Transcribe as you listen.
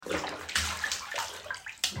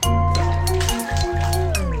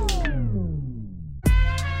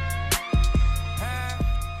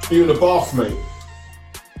You in the bath, mate?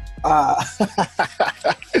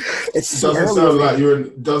 It's Doesn't sound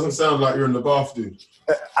like you're in the bath, dude.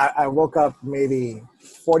 I woke up maybe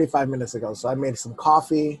 45 minutes ago, so I made some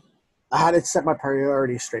coffee. I had to set my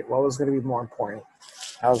priorities straight. What was going to be more important?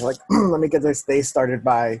 I was like, let me get this day started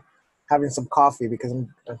by having some coffee because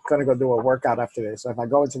I'm going to go do a workout after this. So if I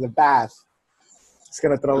go into the bath, it's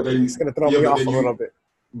going to throw me off a little bit.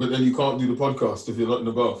 But then you can't do the podcast if you're not in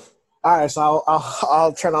the bath. All right, so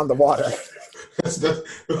I'll turn on the water. That's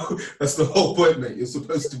the whole point, mate. You're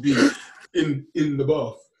supposed to be in the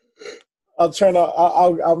bath.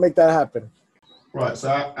 I'll make that happen. Right. So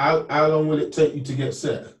how long will it take you to get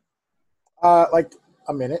set? Like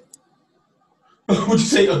a minute. Would you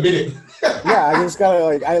say a minute? Yeah,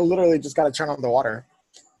 I literally just gotta turn on the water.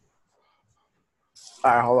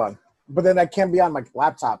 All right, hold on. But then that can't be on my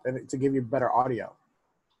laptop and to give you better audio.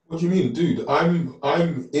 What do you mean, dude? I'm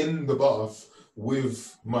in the bath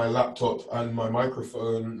with my laptop and my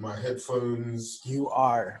microphone, my headphones. You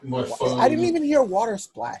are. My phone. I didn't even hear water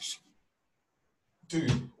splash.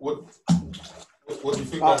 Dude, what do you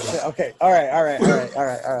think? Okay. All right.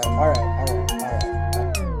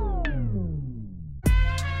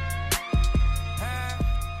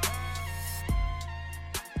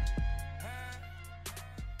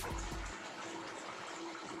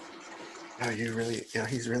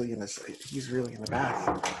 He's really in the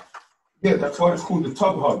bath. Yeah, that's why it's called the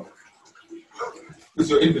tub hub. Because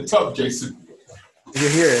you're in the tub, Jason. You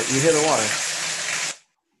hear it. You hear the water.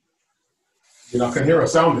 You know, I can hear a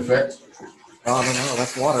sound effect. Oh, no,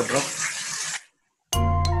 that's water, bro.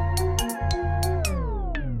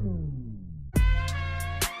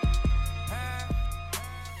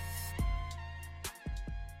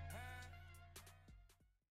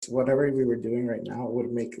 Whatever we were doing right now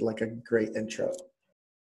would make like a great intro.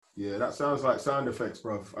 Yeah, that sounds like sound effects,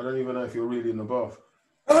 bruv. I don't even know if you're really in the bath.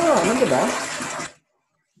 Oh, no, I'm in the bath.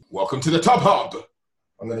 Welcome to the Tub Hub.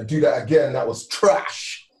 I'm going to do that again. That was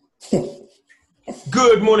trash.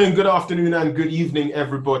 Good morning, good afternoon, and good evening,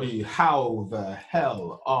 everybody. How the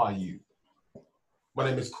hell are you? My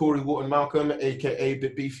name is Corey Wharton Malcolm, a.k.a.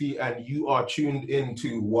 Bit Beefy, and you are tuned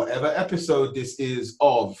into whatever episode this is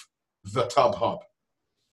of the Tub Hub.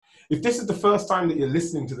 If this is the first time that you're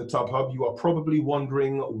listening to the Tub Hub, you are probably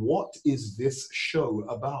wondering, what is this show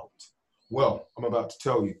about? Well, I'm about to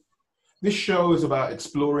tell you. This show is about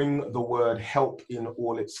exploring the word help in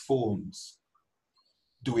all its forms.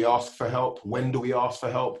 Do we ask for help? When do we ask for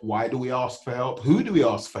help? Why do we ask for help? Who do we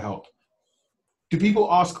ask for help? Do people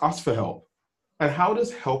ask us for help? And how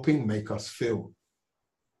does helping make us feel?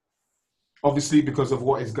 Obviously, because of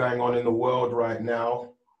what is going on in the world right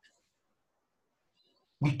now,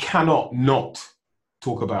 we cannot not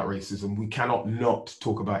talk about racism. We cannot not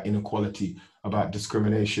talk about inequality, about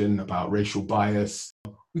discrimination, about racial bias.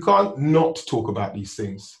 We can't not talk about these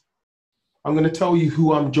things. I'm going to tell you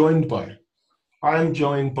who I'm joined by. I'm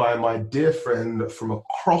joined by my dear friend from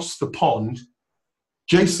across the pond,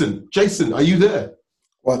 Jason. Jason, are you there?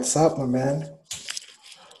 What's up, my man?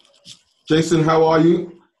 Jason, how are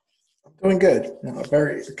you? I'm doing good.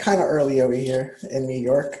 Very kind of early over here in New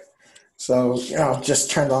York. So,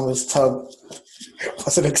 just turned on this tub.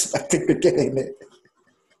 Wasn't expecting to get in it.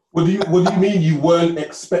 What do you mean you weren't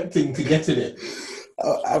expecting to get in it?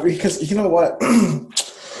 Because you know what?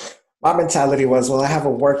 My mentality was, well, I have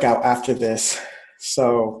a workout after this.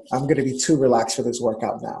 So I'm going to be too relaxed for this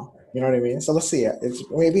workout now. You know what I mean? So let's see. It's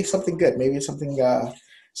maybe something good. Maybe something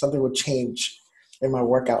would change in my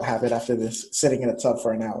workout habit after this, sitting in a tub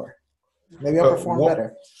for an hour. Maybe I'll perform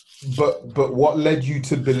better. But what led you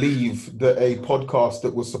to believe that a podcast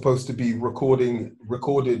that was supposed to be recorded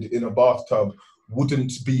in a bathtub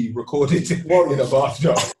wouldn't be recorded in a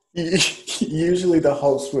bathtub? Usually the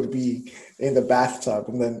host would be in the bathtub,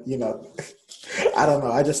 and then I don't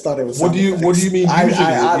know. I just thought it was. What do you mean? Usually,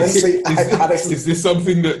 I honestly, is this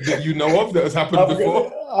something that you know of that has happened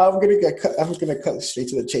before? I'm gonna cut straight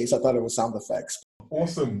to the chase. I thought it was sound effects.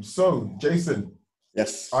 Awesome. So, Jason.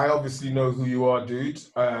 Yes. I obviously know who you are, dude.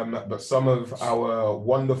 But some of our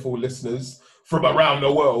wonderful listeners from around the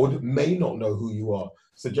world may not know who you are.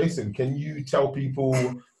 So, Jason, can you tell people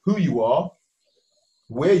who you are,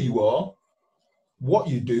 where you are, what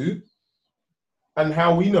you do, and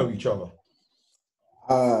how we know each other?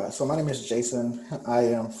 So my name is Jason. I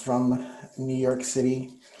am from New York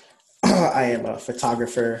City. I am a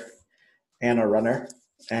photographer and a runner.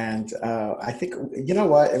 And I think, you know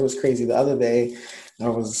what? It was crazy. The other day, I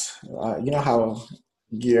was, you know how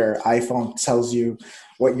your iPhone tells you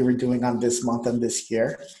what you were doing on this month and this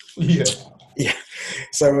year? Yeah. Yeah.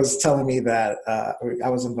 So it was telling me that I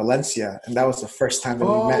was in Valencia, and that was the first time that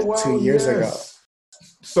we met 2 years ago.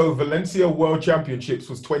 So Valencia World Championships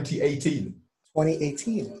was 2018.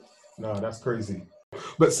 2018. No, that's crazy.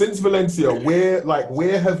 But since Valencia,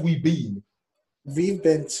 where have we been? We've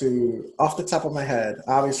been to, off the top of my head,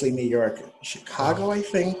 obviously New York, Uh-huh. Chicago, I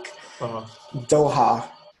think, Uh-huh. Doha,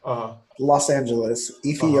 Uh-huh. Los Angeles, Uh-huh.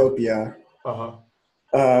 Ethiopia. Uh-huh.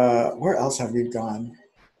 Where else have we gone?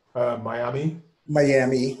 Miami.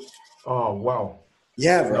 Miami. Oh wow.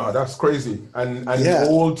 Yeah, No, bro. that's crazy. And Yeah,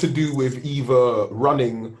 all to do with either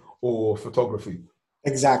running or photography.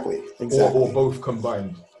 exactly, Or exactly, both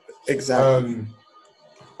combined. exactly. Um,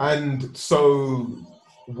 and so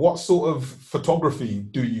what sort of photography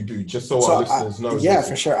do you do? Just so our listeners know, Yeah, for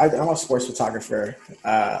Jason. sure. I'm a sports photographer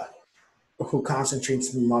who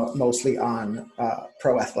concentrates mostly on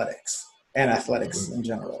pro athletics and athletics in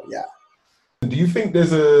general. Yeah. Do you think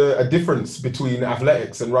there's a difference between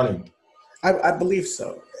athletics and running? I believe so,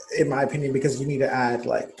 in my opinion, because you need to add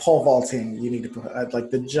like pole vaulting, you need to add like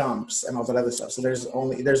the jumps and all that other stuff. So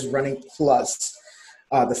there's running plus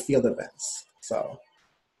the field events. So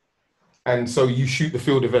And so you shoot the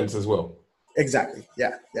field events as well. exactly,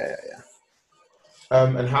 yeah.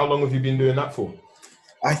 And how long have you been doing that for?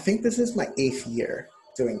 I think this is my 8th year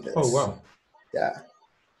doing Oh, this. wow. Yeah.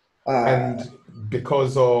 Uh, And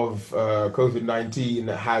because of COVID-19,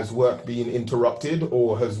 has work been interrupted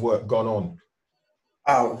or has work gone on?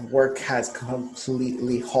 Work has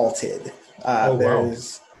completely halted. Oh, wow.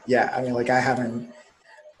 Yeah, I mean, like I haven't.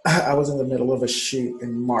 I was in the middle of a shoot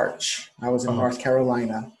in March. I was in Uh-huh. North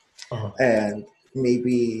Carolina, Uh-huh. and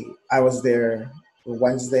maybe I was there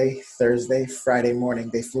Wednesday, Thursday, Friday morning.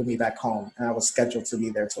 They flew me back home, and I was scheduled to be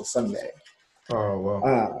there till Sunday. Oh, wow.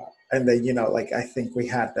 Uh, and then, like I think we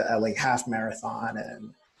had the LA Half Marathon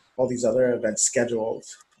and all these other events scheduled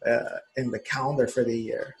in the calendar for the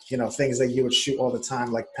year. Things that you would shoot all the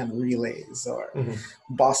time, like Penn Relays or Mhm.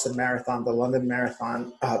 Boston Marathon, the London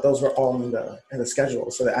Marathon. Those were all in the schedule.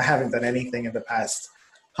 So that I haven't done anything in the past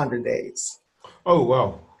 100 days. Oh,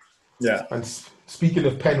 wow. Yeah. And speaking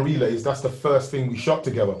of Penn Relays, that's the first thing we shot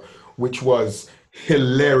together, which was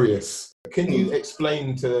hilarious. Can you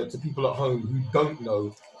explain to people at home who don't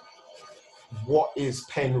know what is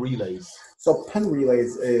Penn Relays? So Penn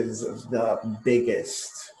Relays is the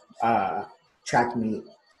biggest track meet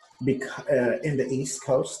in the East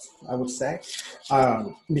Coast, I would say,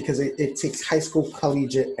 because it takes high school,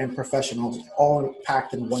 collegiate, and professionals all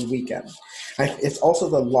packed in one weekend. It's also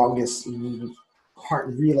the longest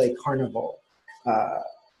relay carnival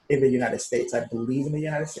in the United States. I believe in the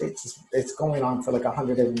United States, it's going on for like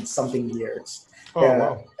 100 and something years. Oh, Uh,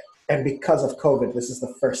 wow. and because of COVID, this is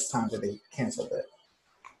the first time that they canceled it.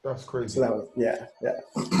 That's So crazy. that was, yeah.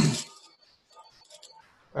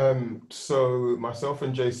 So myself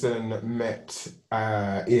and Jason met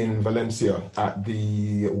in Valencia at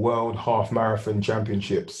the World Half Marathon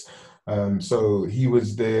Championships. So he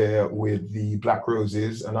was there with the Black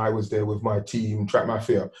Roses, and I was there with my team, Track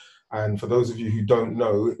Mafia. And for those of you who don't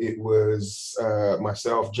know, it was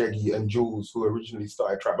myself, Jeggy, and Jules who originally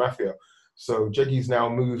started Track Mafia. So Jeggy's now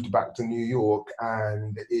moved back to New York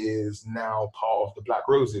and is now part of the Black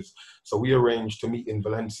Roses. So we arranged to meet in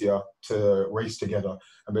Valencia to race together.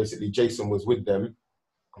 And basically, Jason was with them.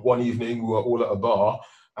 One evening, we were all at a bar,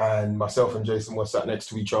 and myself and Jason were sat next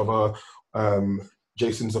to each other.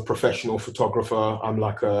 Jason's a professional photographer. I'm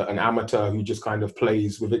like an amateur who just kind of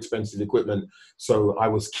plays with expensive equipment. So I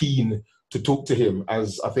was keen to talk to him,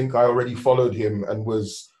 as I think I already followed him and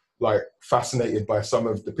was like fascinated by some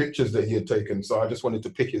of the pictures that he had taken. So I just wanted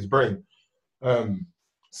to pick his brain. Um,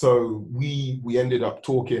 so we ended up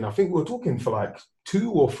talking. I think we were talking for like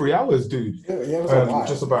 2 or 3 hours, dude. Yeah, it was a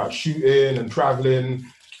Just while. about shooting and traveling.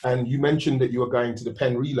 And you mentioned that you were going to the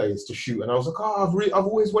Penn Relays to shoot, and I was like, oh, I've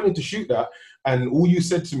always wanted to shoot that. And all you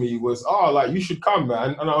said to me was, oh, like you should come,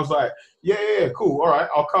 man. And I was like, yeah, cool, all right,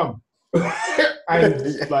 I'll come. And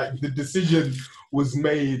Yeah. like the decision was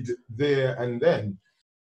made there and then.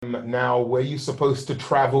 Now, were you supposed to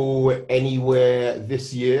travel anywhere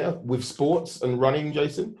this year with sports and running,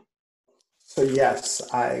 Jason? So yes,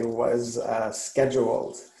 I was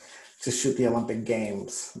scheduled to shoot the Olympic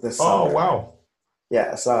Games this Oh, summer. wow.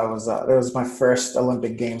 Yeah, so I was. It was my first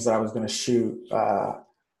Olympic Games that I was going to shoot.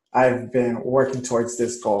 I've been working towards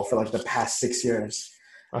this goal for like the past 6 years.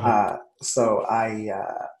 Uh-huh. So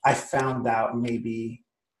I found out maybe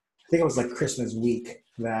I think it was like Christmas week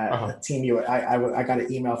Uh-huh. that I got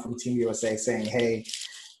an email from Team USA saying, "Hey,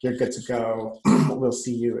 you're good to go. We'll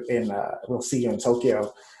see you in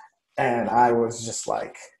Tokyo." And I was just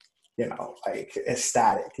like, like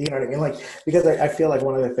ecstatic. You know what I mean? Like because I feel like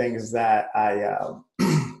one of the things that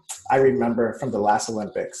I remember from the last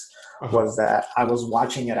Olympics Uh-huh. was that I was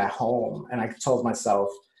watching it at home and I told myself,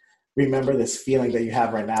 remember this feeling that you have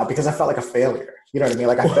right now, because I felt like a failure. You know what I mean?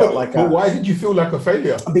 Like I felt like Well, why did you feel like a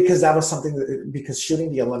failure? because that was something because shooting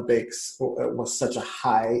the Olympics was such a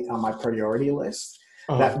high on my priority list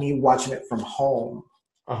that Uh-huh. me watching it from home,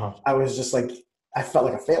 Uh-huh. I was just like, I felt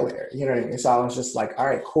like a failure. You know what I mean? So I was just like, all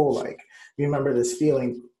right, cool. Like, remember this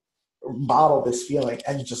feeling, bottle this feeling,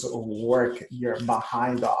 and just work your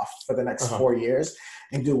behind off for the next Uh-huh. 4 years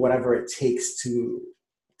and do whatever it takes to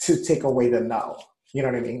take away the no. You know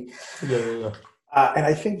what I mean? Yeah, yeah, yeah. And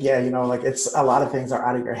I think, yeah, like it's a lot of things are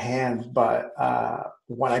out of your hand. But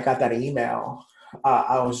when I got that email,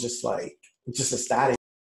 I was just like, just ecstatic.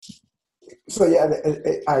 So yeah,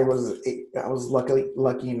 I was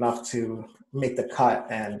lucky enough to make the cut,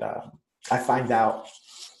 and I find out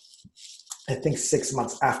I think 6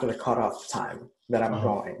 months after the cutoff time that I'm Uh-huh.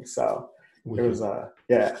 going. So it was Wicked.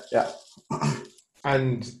 yeah, yeah.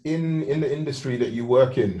 And in the industry that you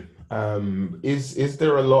work in, is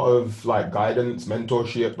there a lot of like guidance,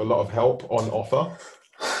 mentorship, a lot of help on offer?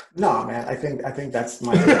 No, man, I think that's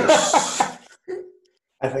my biggest.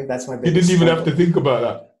 I think that's my You biggest didn't even have to struggle. think about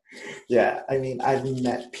that. Yeah, I mean, I've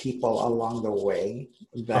met people along the way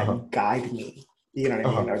Uh-huh. that guide me, you know what I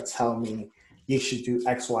mean, Uh-huh. or tell me you should do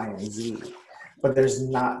X, Y, and Z. But there's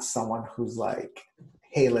not someone who's like,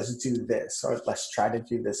 hey, let's do this, or let's try to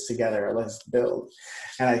do this together, or let's build.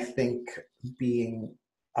 And I think being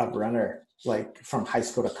a runner, like from high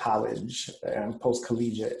school to college and post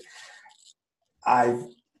collegiate, I've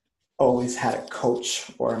always had a coach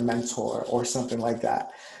or a mentor or something like that.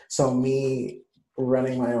 So me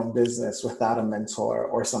running my own business without a mentor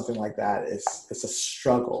or something like that is it's a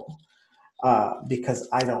struggle because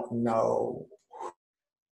I don't know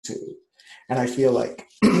to. And I feel like,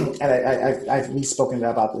 and we've spoken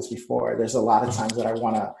about this before. There's a lot of Uh-huh. times that I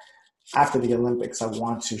want to, after the Olympics, I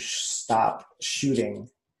want to stop shooting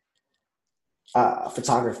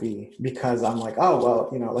photography because I'm like, oh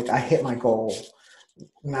well, like I hit my goal,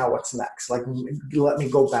 now what's next? Like, let me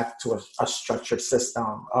go back to a structured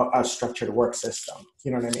system, a structured work system.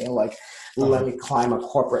 You know what I mean? Like, let Uh-huh. me climb a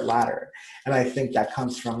corporate ladder. And I think that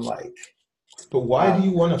comes from like, But why do uh,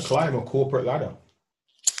 you want to climb a corporate ladder?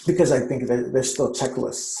 because I think that there's still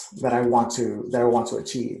checklists that I want to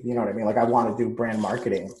achieve. You know what I mean? Like, I want to do brand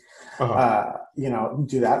marketing, Uh-huh.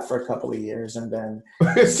 do that for a couple of years, and then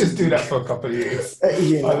Let's just do that for a couple of years. I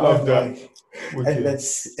love and that. like and then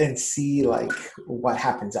Wicked. and see like what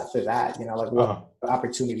happens after that, like what Uh-huh.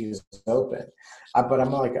 opportunities open. But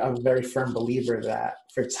I'm like a very firm believer that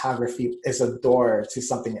photography is a door to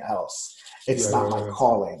something else. Yeah, It's yeah, not my yeah.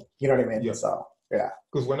 calling, you know what I mean? Yeah. So yeah.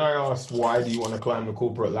 Because when I asked why do you want to climb the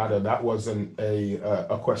corporate ladder, that wasn't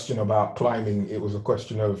a question about climbing. It was a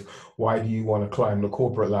question of why do you want to climb the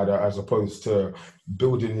corporate ladder as opposed to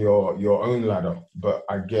building your own ladder. But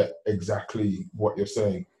I get exactly what you're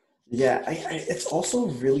saying. Yeah, it's also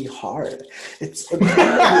really hard. I'm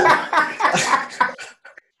gonna be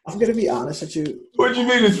I'm gonna be honest with you. What do you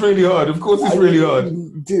mean it's really hard? Of course it's I, really hard.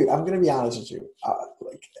 dude, I'm gonna be honest with you.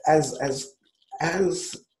 Like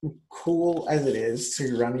as cool as it is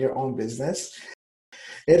to run your own business,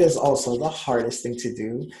 it is also the hardest thing to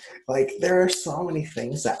do. Like there are so many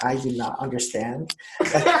things that I do not understand,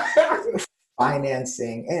 like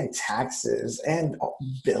financing and taxes and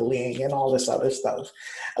billing and all this other stuff.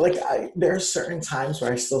 Like there are certain times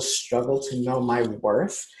where I still struggle to know my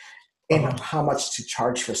worth and Uh-huh. how much to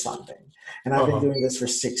charge for something. And I've been Uh-huh. doing this for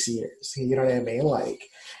 6 years. You know what I mean? Like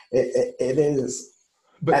it is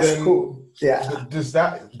But as then, cool. Yeah. but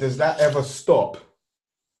does that ever stop?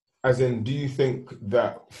 As in, do you think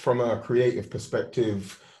that from a creative perspective,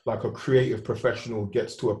 like a creative professional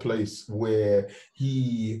gets to a place where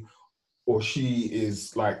he or she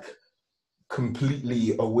is like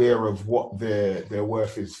completely aware of what their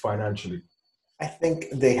worth is financially? I think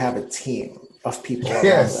they have a team of people around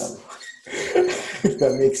them Yes,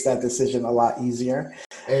 that makes that decision a lot easier.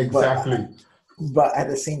 But exactly. but at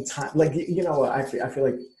the same time, like you know what, I feel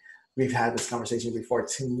like we've had this conversation before.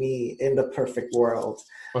 To me, in the perfect world,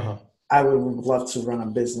 Uh-huh. I would love to run a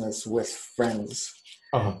business with friends,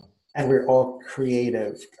 Uh-huh. and we're all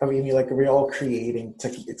creative. I mean, like we're all creating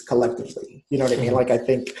it's collectively. You know what I mean? Mhm. Like I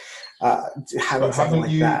think uh, having But something haven't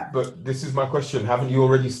like you, that. but this is my question, haven't you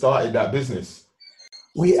already started that business?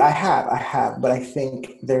 I have, but I think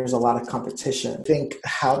there's a lot of competition. I think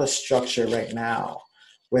how the structure right now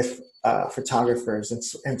with photographers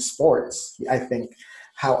in sports, I think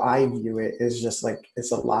how I view it is just like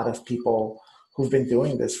it's a lot of people who've been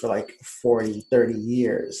doing this for like 40, 30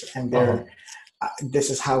 years, and Uh-huh. this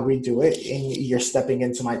is how we do it, and you're stepping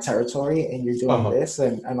into my territory and you're doing this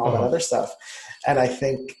and all that other stuff. And I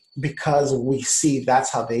think because we see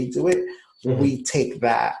that's how they do it, we take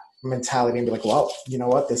that mentality and be like, well, you know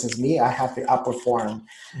what, this is me, I have to outperform.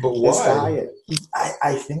 But this why? guy.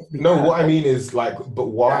 I think No, what I mean is like, but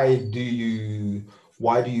why do you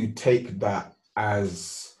take that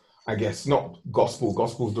as, I guess, not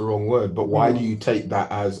gospel's the wrong word, but why do you take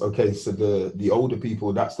that as, okay, so the older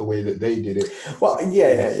people, that's the way that they did it? Well,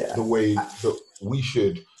 yeah. The way that we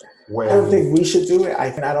should. I don't think we should do it.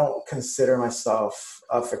 I don't consider myself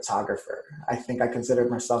a photographer. I think I consider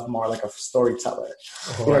myself more like a storyteller.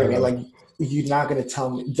 You know what I mean? Like, you're not going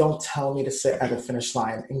to don't tell me to sit at the finish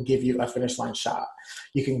line and give you a finish line shot.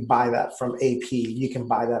 You can buy that from AP. You can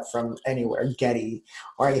buy that from anywhere, Getty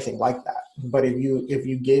or anything like that. But if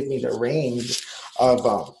you gave me the range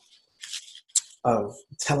of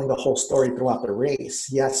telling the whole story throughout the race,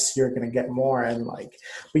 yes, you're going to get more and like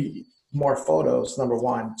more photos, number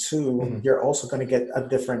one. Two, you're also going to get a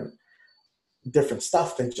different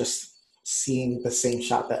stuff than just seeing the same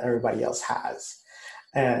shot that everybody else has.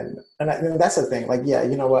 And that's the thing. Like, yeah,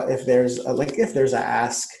 you know what? If there's an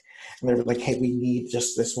ask and they're like, hey, we need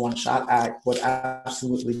just this one shot, I would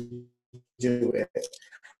absolutely do it.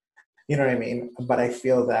 You know what I mean? But I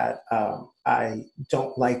feel that I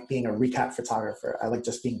don't like being a recap photographer. I like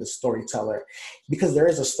just being the storyteller, because there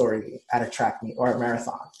is a story at a track meet or a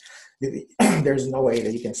marathon. There's no way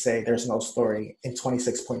that you can say there's no story in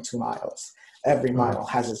 26.2 miles. Every mile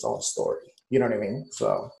has its own story. You know what I mean?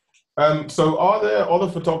 So are there other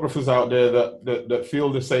photographers out there that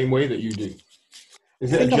feel the same way that you do?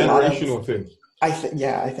 Is it a generational thing? I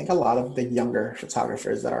think a lot of the younger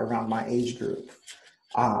photographers that are around my age group,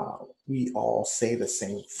 we all say the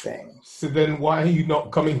same thing. So then why are you not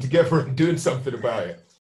coming together and doing something about it?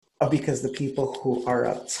 Because the people who are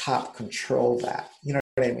up top control that. You know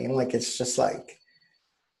what I mean? Like, it's just like,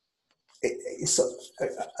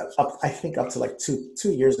 I think up to like two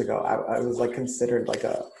years ago, I was like considered like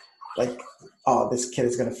oh, this kid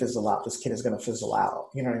is going to fizzle out. This kid is going to fizzle out.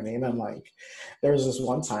 You know what I mean? And like, there was this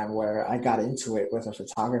one time where I got into it with a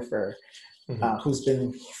photographer who's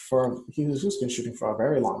been shooting for a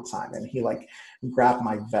very long time. And he like grabbed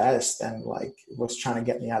my vest and like was trying to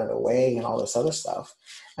get me out of the way and all this other stuff.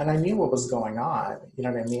 And I knew what was going on. You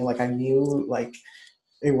know what I mean? Like, I knew like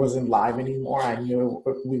it wasn't live anymore. I knew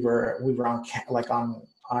we were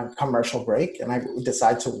on commercial break, and I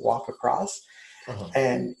decided to walk across.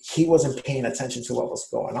 And he wasn't paying attention to what was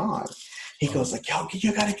going on. He goes like, yo,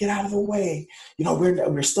 you got to get out of the way. You know,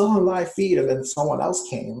 we're still on live feed. And then someone else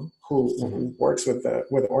came who works with the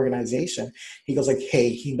organization. He goes like, hey,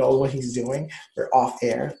 he knows what he's doing. We're off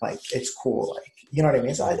air. Like, it's cool. Like, you know what I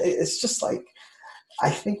mean? So it's just like, I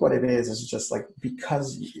think what it is just like,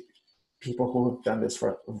 because people who have done this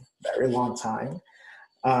for a very long time,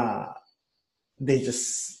 they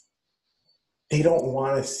don't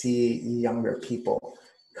want to see younger people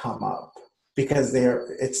come up, because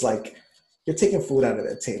it's like you're taking food out of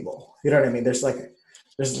their table. You know what I mean? There's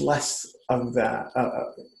less of that.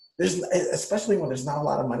 Especially when there's not a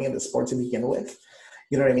lot of money in the sport to begin with.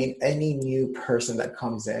 You know what I mean? Any new person that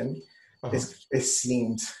comes in is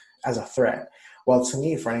seen as a threat. Well, to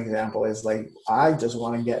me, for an example, is like, I just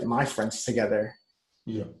want to get my friends together.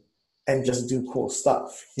 Yeah. And just do cool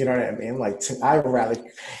stuff. You know what I mean? Like,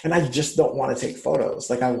 and I just don't want to take photos.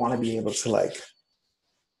 Like, I want to be able to like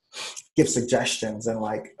give suggestions and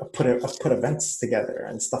like put events together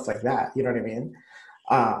and stuff like that. You know what I mean?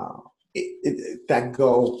 That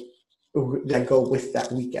go with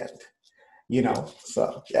that weekend, you know?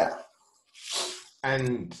 So, yeah.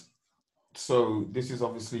 And so this is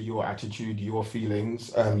obviously your attitude, your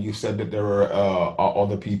feelings. You said that there are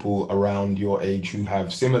other people around your age who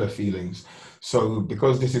have similar feelings. So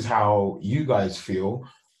because this is how you guys feel,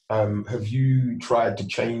 have you tried to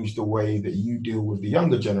change the way that you deal with the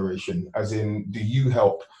younger generation? As in, do you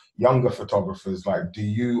help younger photographers? Like, do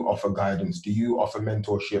you offer guidance? Do you offer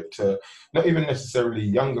mentorship to not even necessarily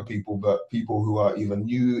younger people, but people who are either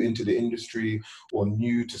new into the industry or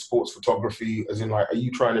new to sports photography? As in, like, are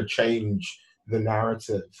you trying to change the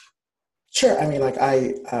narrative? Sure. I mean, like,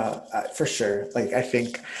 I for sure, like, I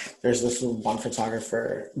think there's this one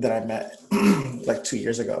photographer that I met like 2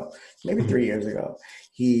 years ago, maybe 3 years ago.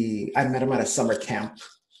 I met him at a summer camp.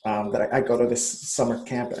 That I go to this summer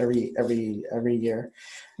camp every year.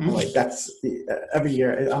 Like, that's every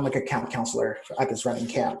year. I'm like a camp counselor at this running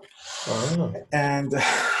camp. And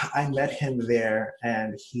I met him there,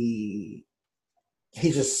 and he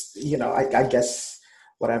just, you know, I guess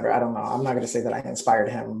whatever. I don't know. I'm not going to say that I inspired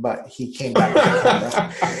him, but he came back with a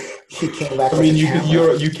camera. He came back with a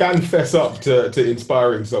camera. You can fess up to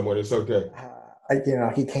inspiring someone. It's okay.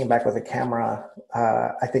 He came back with a camera,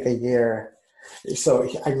 I think a year. So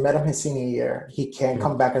I met him his senior year. He can't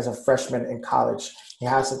come back as a freshman in college. He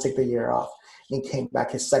has to take the year off. He came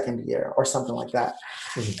back his second year or something like that.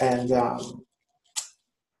 And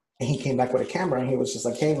he came back with a camera and he was just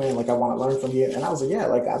like, hey man, like I want to learn from you. And I was like, yeah,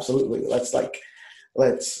 like absolutely. Let's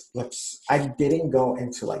I didn't go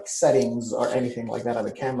into like settings or anything like that on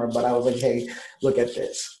the camera, but I was like, hey, look at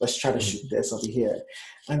this. Let's try to shoot this over here.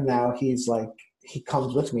 And now he's like, he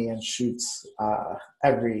comes with me and shoots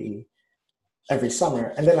every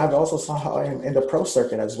summer. And then I've also saw him in the pro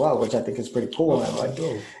circuit as well, which I think is pretty cool. And like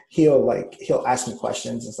he'll ask me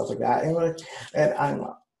questions and stuff like that.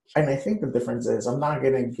 And I think the difference is I'm not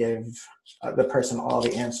gonna give the person all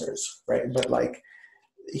the answers, right? But like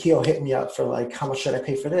he'll hit me up for like, how much should I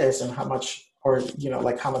pay for this, and how much, or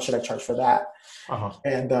like how much should I charge for that?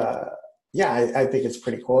 And I think it's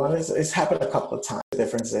pretty cool, and it's happened a couple of times. The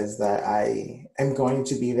difference is that I am going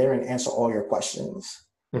to be there and answer all your questions.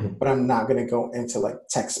 But I'm not going to go into like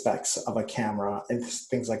tech specs of a camera and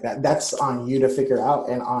things like that. That's on you to figure out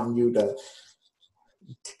and on you to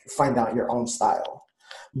find out your own style.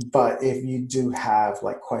 But if you do have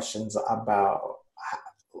like questions about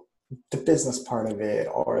the business part of it,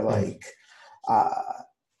 or like,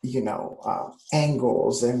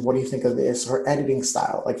 angles and what do you think of this, or editing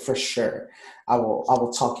style, like for sure, I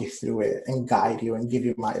will talk you through it and guide you and give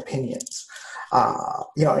you my opinions.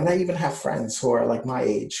 And I even have friends who are like my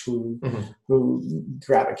age who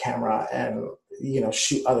grab a camera and,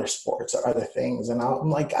 shoot other sports or other things. And I'm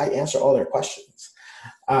like, I answer all their questions.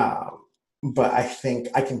 But I think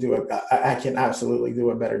I can absolutely do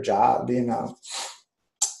a better job, in not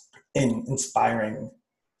inspiring,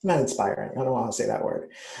 I don't want to say that word,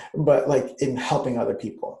 but like in helping other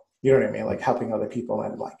people, you know what I mean? Like helping other people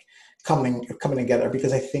and like coming together,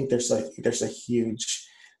 because I think there's a huge,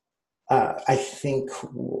 I think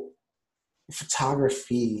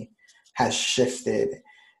photography has shifted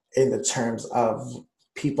in the terms of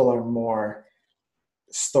people are more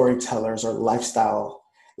storytellers or lifestyle.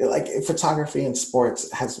 Like photography in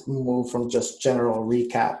sports has moved from just general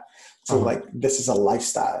recap to like, this is a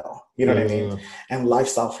lifestyle, you know what I mean? Yeah. And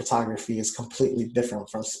lifestyle photography is completely different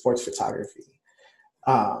from sports photography.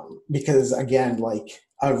 Because again, like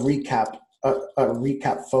a recap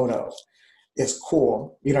photo is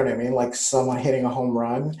cool, you know what I mean? Like someone hitting a home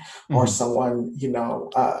run or someone,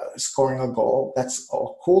 scoring a goal, that's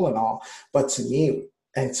all cool and all. But to me,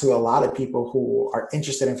 and to a lot of people who are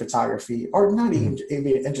interested in photography, or not even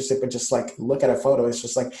interested, but just like look at a photo, it's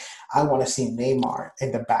just like, I want to see Neymar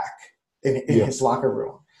in the back in his locker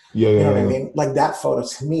room. You know what I mean? Like that photo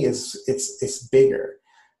to me it's bigger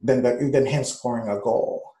than him scoring a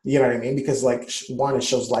goal. You know what I mean? Because like one, it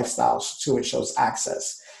shows lifestyle, two, it shows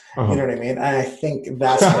access. You know what I mean? And I think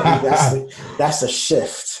that's the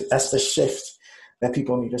shift. That's the shift that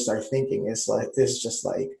people need to start thinking. It's just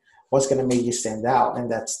like, what's going to make you stand out? And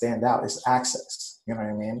that stand out is access. You know what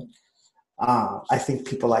I mean? I think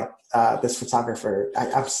people like this photographer,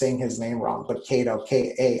 I'm saying his name wrong, but Kaito,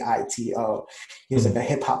 Kaito. He's like a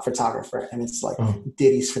hip hop photographer, and it's like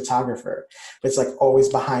Diddy's photographer. It's like always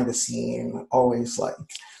behind the scene, always like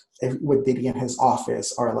with Diddy in his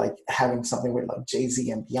office, or like having something with like Jay-Z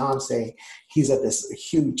and Beyonce. He's at this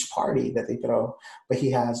huge party that they throw, but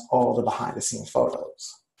he has all the behind the scenes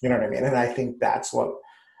photos. You know what I mean? And I think that's what,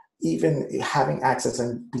 even having access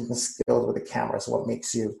and being skilled with the camera is what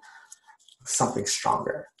makes you something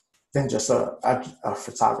stronger than just a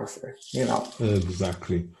photographer,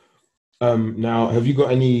 Exactly. Now, have you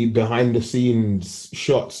got any behind the scenes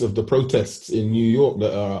shots of the protests in New York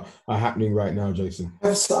that are happening right now, Jason? I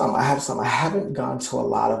have some. I haven't gone to a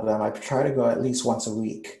lot of them. I try to go at least once a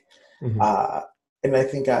week. And I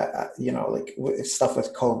think like with stuff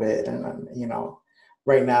with COVID and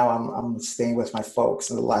right now I'm staying with my folks,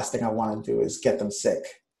 and the last thing I want to do is get them sick.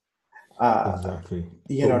 Exactly.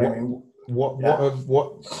 You know what I mean?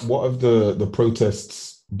 What have the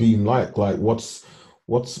protests been like? Like what's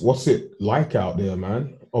it like out there,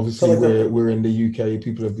 man? Obviously, so we're in the UK.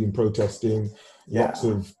 People have been protesting, lots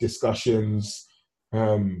of discussions,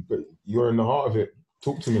 but you're in the heart of it.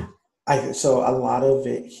 Talk to me. So a lot of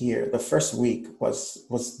it here, the first week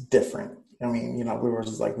was different. I mean, we were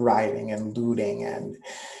just like rioting and looting and.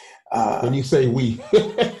 When you say we.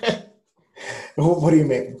 What do you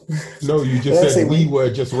mean? No, you just Did I say said we we? were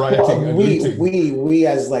just rioting Well, and looting. we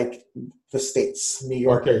as like the states, New Okay,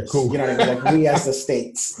 Yorkers. cool. You know what I mean? Like we as the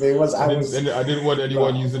states. There was I I didn't, was and I didn't want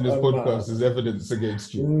anyone no using this no podcast as evidence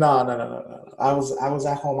against you. no. I was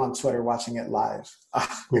at home on Twitter watching it live. It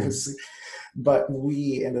Cool. was, but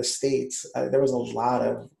we in the states, there was a lot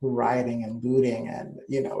of rioting and looting, and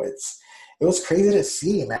it was crazy to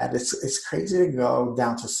see, man. It's crazy to go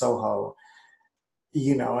down to Soho,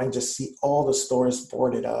 and just see all the stores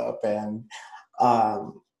boarded up, and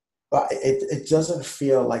but it doesn't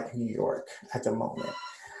feel like New York at the moment.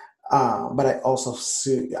 But I also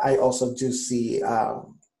do see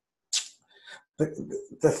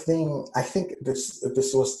the thing. I think this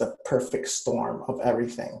was the perfect storm of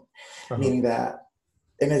everything, Uh-huh. meaning that,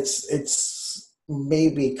 and it's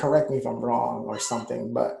maybe, correct me if I'm wrong or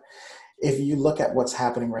something, but if you look at what's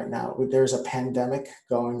happening right now, there's a pandemic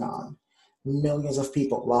going on. Millions of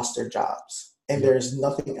people lost their jobs, and Yep. there's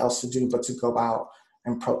nothing else to do but to go out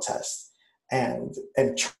and protest and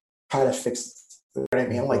try to fix. You know what I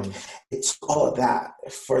mean? Like, Inequality. it's all of that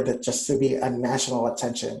for the just to be a national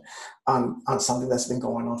attention on something that's been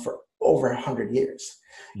going on for over 100 years.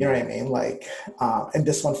 You know Yeah. what I mean? Like, and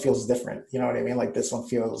this one feels different. You know what I mean? Like this one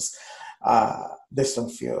feels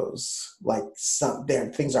like some there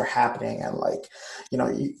things are happening, and like,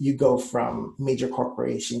 you go from major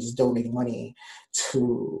corporations donating money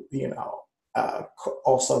to,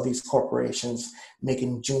 also these corporations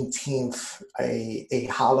making Juneteenth a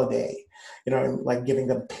holiday, and like giving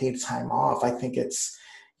them paid time off. I think it's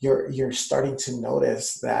you're starting to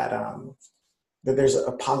notice that there's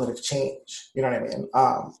a positive change. You know what I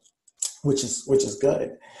mean? Which is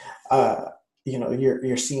good. Uh,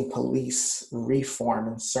 you're seeing police reform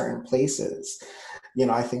in certain places.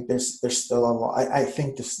 I think there's still a lot. I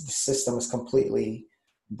think the system is completely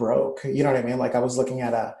broke. You know what I mean? Like, I was looking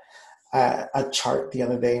at a chart the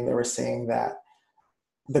other day, and they were saying that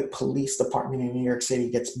the police department in New York City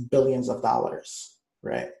gets billions of dollars,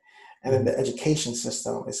 right? And then Mhm. the education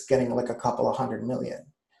system is getting like a couple of 100 million.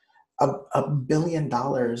 $1 billion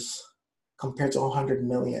compared to 100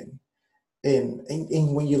 million. And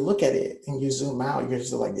when you look at it and you zoom out, you're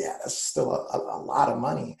just like, yeah, that's still a lot of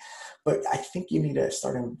money. But I think you need to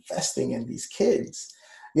start investing in these kids.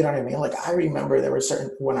 You know what I mean? Like, I remember there were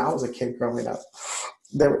certain, when I was a kid growing up,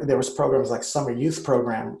 there was programs like summer youth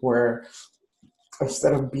program where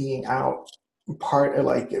instead of being out part of,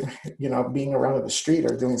 like, being around the street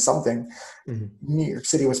or doing something, Mhm. New York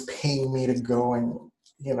City was paying me to go and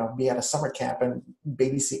be at a summer camp and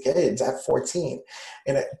babysit kids at 14,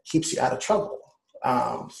 and it keeps you out of trouble.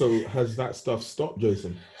 Um, So has that stuff stopped,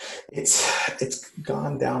 Jason? it's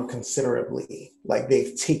gone down considerably. Like,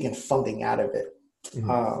 they've taken funding out of it. Mhm.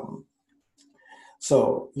 Um,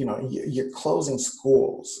 so you're closing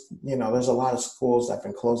schools. There's a lot of schools that have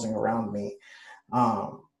been closing around me,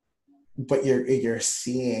 um, but you're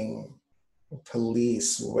seeing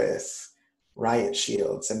police with riot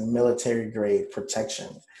shields and military grade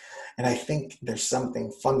protection. And I think there's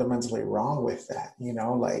something fundamentally wrong with that.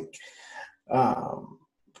 Like, um,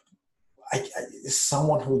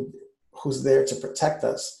 someone who's there to protect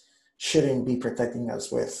us shouldn't be protecting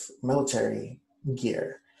us with military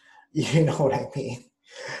gear. You know what I mean?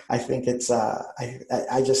 I think it's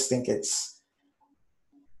I just think it's,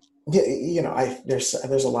 yeah, I there's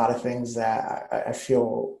a lot of things that I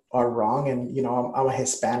feel are wrong, and I'm a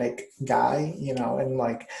Hispanic guy, and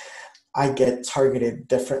like, I get targeted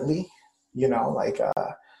differently, like,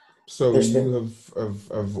 So there's you been,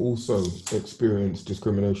 have also experienced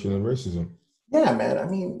discrimination and racism. yeah, man. I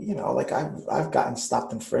mean, like, I've gotten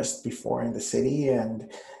stopped and frisked before in the city, and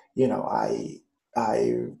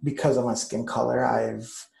I because of my skin color,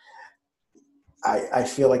 I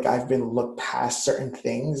feel like I've been looked past certain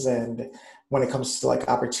things, and when it comes to like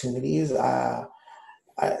opportunities, I,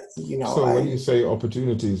 you know, So when you I say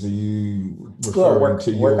opportunities, are you well, referring work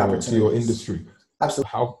to your opportunities. industry? Absolutely.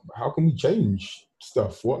 How can we change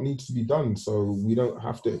stuff? What needs to be done so we don't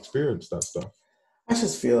have to experience that stuff? I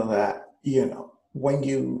just feel that, when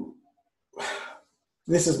you,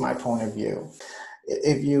 this is my point of view.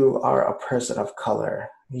 If you are a person of color,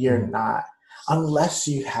 you're Mhm. not, unless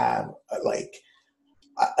you have, like,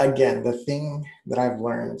 again, the thing that I've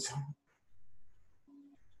learned,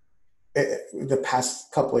 the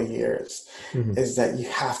past couple of years, Mhm. is that you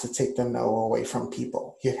have to take the no away from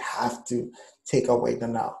people. You have to take away the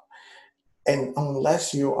no. And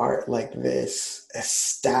unless you are like this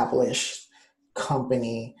established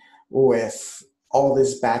company with all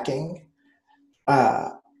this backing, uh,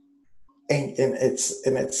 and it's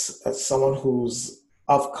someone who's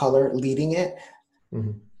of color leading it,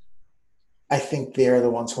 Mhm. I think they're the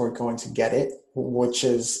ones who are going to get it. which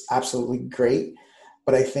is absolutely great.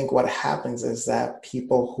 But I think what happens is that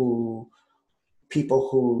who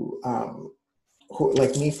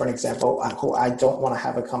like me, for an example, who I don't want to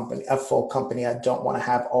have a full company. I don't want to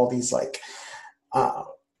have all these uh,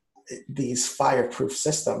 these fireproof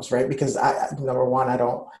systems, right? Because number one, I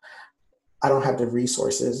don't have the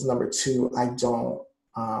resources. Number two, I don't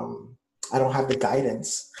have the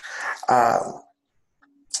guidance. Um,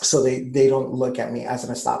 so they don't look at me as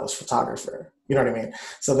an established photographer. You know what I mean?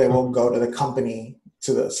 So they will go to the company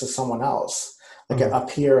to someone else, like a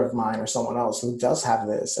peer of mine or someone else who does have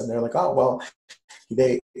this, and they're like, oh well,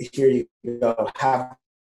 here you go, have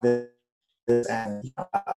this and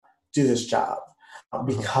do this job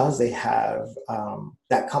because they have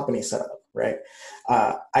that company set up, right?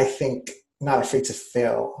 I think not afraid to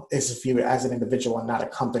fail is viewed as an individual and not a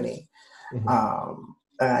company. And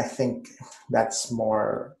I think that's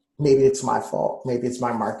more, maybe it's my fault, maybe it's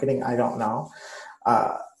my marketing, I don't know.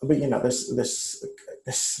 But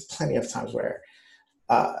there's plenty of times where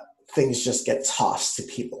things just get tossed to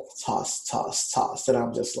people, tossed. And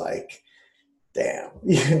I'm just like, damn,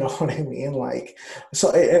 you know what I mean? Like,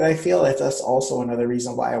 so, and I feel like that's also another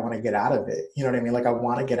reason why I want to get out of it. You know what I mean? Like, I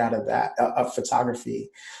want to get out of that, of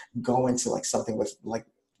photography, go into like something with like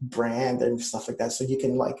brand and stuff like that. So you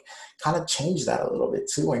can like kind of change that a little bit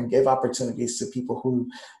too, and give opportunities to people who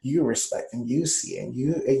you respect and you see, and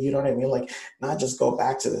you know what I mean? Like, not just go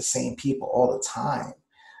back to the same people all the time.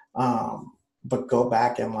 But go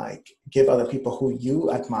back and like give other people who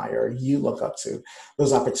you admire, you look up to,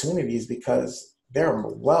 those opportunities, because they're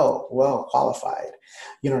well qualified.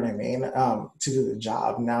 You know what I mean? To do the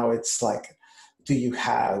job. Now it's like, do you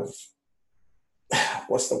have,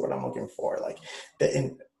 what's the word I'm looking for? Like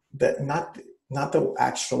not the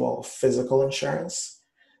actual physical insurance,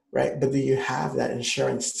 right? But do you have that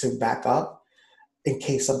insurance to back up in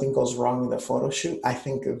case something goes wrong in the photo shoot? I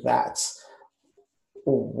think that's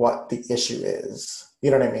what the issue is. You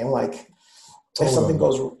know what I mean? Like, if something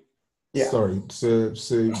goes, yeah. Sorry. So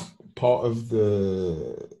part of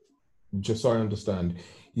just so I understand,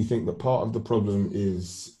 you think that part of the problem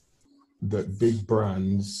is that big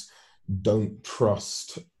brands don't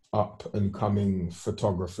trust up and coming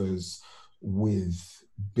photographers with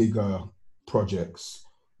bigger projects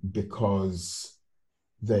because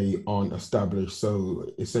they aren't established. So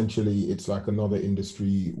essentially it's like another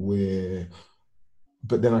industry where,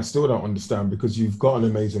 but then I still don't understand, because you've got an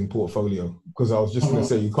amazing portfolio. Because I was just going to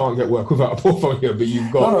say, you can't get work without a portfolio, but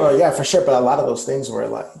you've got... No, yeah, for sure. But a lot of those things were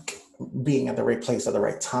like being at the right place at the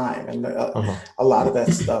right time. And a lot of that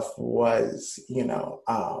stuff was,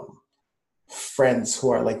 friends who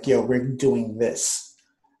are like, yo, we're doing this.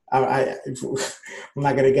 I'm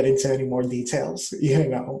not going to get into any more details,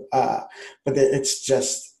 but it's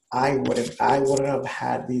just, I wouldn't have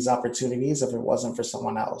had these opportunities if it wasn't for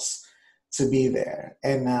someone else to be there.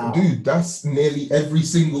 And now, dude, that's nearly every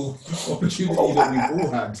single opportunity that we've all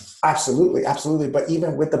had. Absolutely. But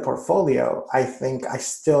even with the portfolio, I think I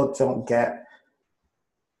still don't get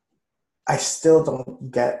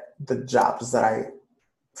the jobs that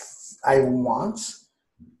I want.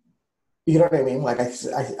 You know what I mean? Like, I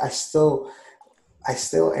still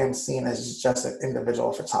am seen as just an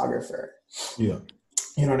individual photographer. Yeah.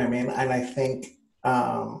 You know what I mean? And I think,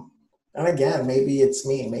 and again, maybe it's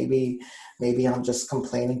me. Maybe I'm just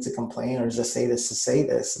complaining to complain, or just say this to say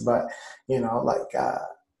this. But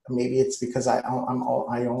maybe it's because I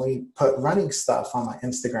only put running stuff on my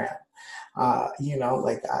Instagram. I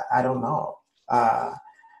don't know.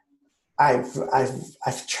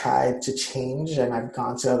 I've tried to change, and I've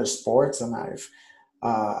gone to other sports, and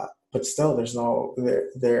but still there's no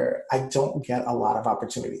there. I don't get a lot of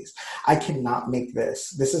opportunities. I cannot make this.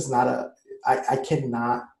 This is not I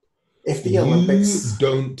cannot. If the Olympics... You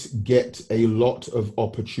don't get a lot of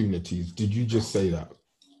opportunities. Did you just say that?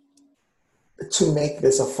 To make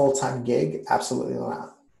this a full-time gig? Absolutely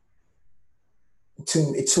not.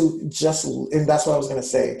 To just, and that's what I was going to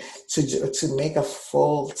say, to make a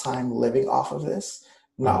full-time living off of this?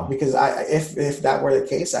 No, because if that were the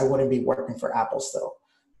case, I wouldn't be working for Apple still.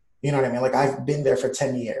 You know what I mean? Like, I've been there for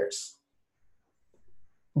 10 years.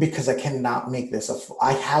 Because I cannot make this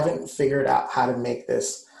I haven't figured out how to make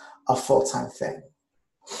this a full-time thing.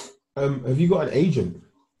 Have you got an agent?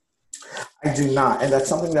 I do not, and that's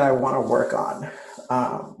something that I want to work on.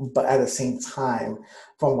 But at the same time,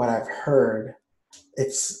 from what I've heard,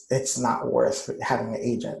 it's not worth having an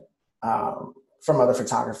agent from other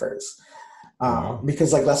photographers.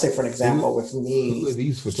 Because, like, let's say for an example, with me, who are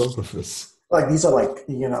these photographers? Like, these are like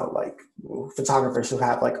photographers who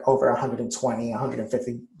have like over 120,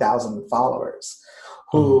 150,000 followers,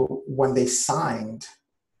 who when they signed,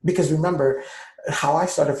 because remember how I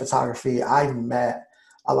started photography, I met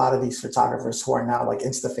a lot of these photographers who are now like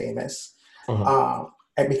insta famous. Uh-huh.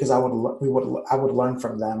 And because I would learn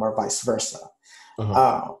from them or vice versa. Uh-huh.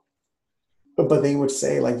 Uh, but they would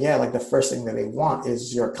say like, yeah, like the first thing that they want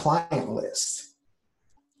is your client list.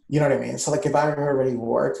 You know what I mean? So like if I've already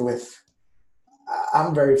worked with,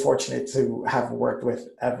 I'm very fortunate to have worked with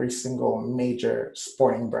every single major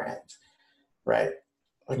sporting brand, right?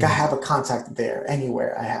 Like I Mm-hmm. have a contact there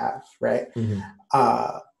anywhere I have, right? Mm-hmm.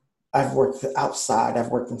 Uh, I've worked outside. I've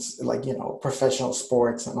worked in like, professional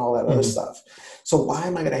sports and all that other Mm-hmm. stuff. So why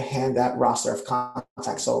am I going to hand that roster of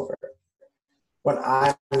contacts over when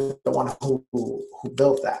I'm the one who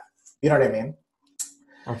built that? You know what I mean?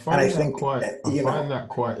 I And I find that think, quite I you find know, that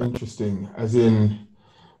quite interesting. As in,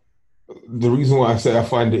 the reason why I say I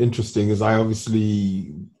find it interesting is I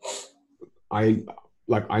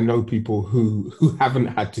I know people who haven't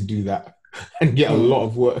had to do that and get a lot mm,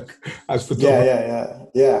 of work as yeah, photographers. yeah, yeah,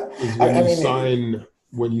 yeah. Because I mean,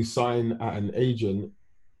 when you sign at an agent,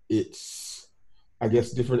 it's I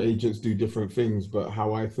guess different agents do different things, but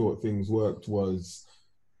how I thought things worked was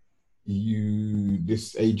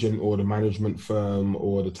this agent or the management firm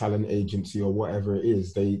or the talent agency or whatever it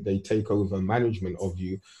is, they take over management of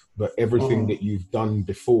you, but everything mhm. that you've done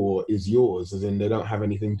before is yours, as in they don't have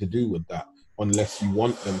anything to do with that unless you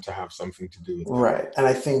want them to have something to do with that. Right. And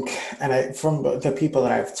I think, from the people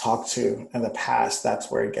that I've talked to in the past,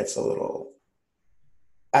 that's where it gets a little,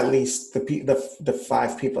 at least the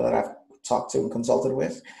five people that I've talked to and consulted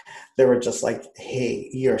with, they were just like, hey,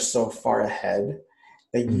 you're so far ahead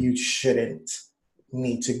that Mm. you shouldn't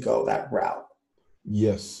need to go that route.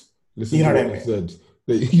 Yes. Listen You know to what what I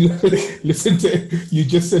you mean? said. Listen to you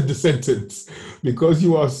just said the sentence. Because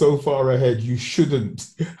you are so far ahead, you shouldn't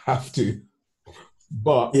have to.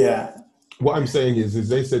 But Yeah. what I'm saying is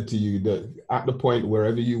they said to you that at the point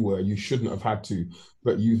wherever you were, you shouldn't have had to,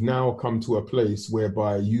 but you've now come to a place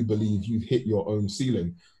whereby you believe you've hit your own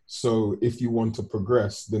ceiling. So if you want to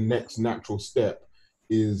progress, the next natural step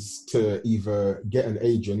is to either get an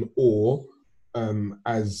agent or,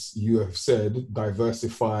 as you have said,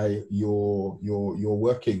 diversify your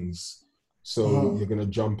workings. So Mhm. you're gonna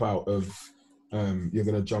jump out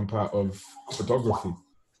of photography,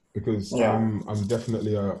 because Yeah. I'm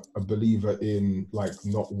definitely a believer in like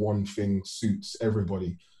not one thing suits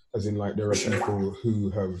everybody. As in, like, there For are sure. people who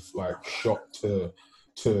have like shot to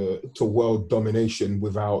world domination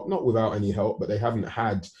without, not without any help, but they haven't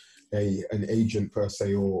had an agent per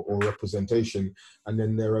se, or representation. And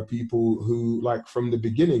then there are people who, like, from the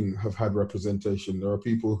beginning have had representation. There are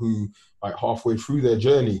people who, like, halfway through their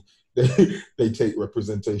journey, they take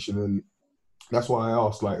representation. And that's why I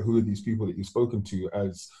asked, like, who are these people that you've spoken to?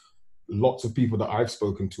 As lots of people that I've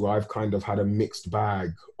spoken to, I've kind of had a mixed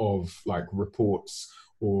bag of like reports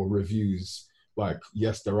or reviews. Like,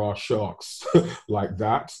 yes, there are sharks like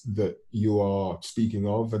that you are speaking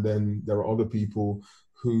of, and then there are other people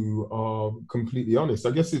who are completely honest.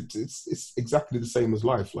 I guess it's exactly the same as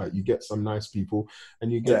life. Like, you get some nice people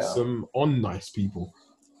and you get Yeah. some unnice people.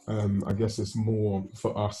 I guess it's more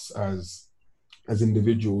for us as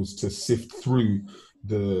individuals to sift through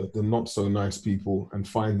the not so nice people and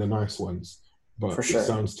find the nice ones. For But it sure.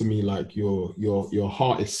 sounds to me like your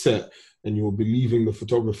heart is set and you'll be leaving the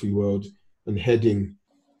photography world and heading.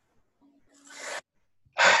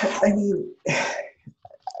 I mean,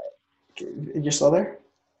 you're still there?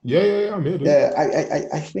 Yeah, yeah, yeah, I'm here, dude. Yeah.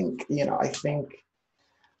 I think, I think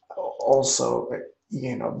also,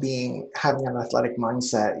 being having an athletic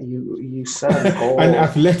mindset, you set a An goal.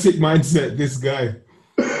 athletic mindset, this guy.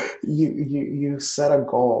 You set a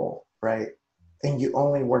goal, right? And you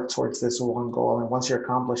only work towards this one goal, and once you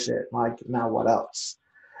accomplish it, like, now what else?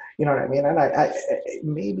 You know what I mean? And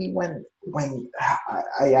maybe when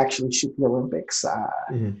I actually shoot the Olympics,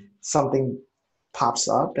 Mm-hmm. something pops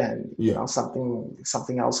up, and Yeah.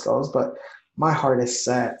 something else goes. But my heart is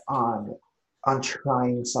set on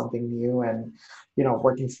trying something new, and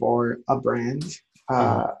working for a brand,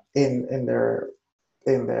 Uh-huh. in their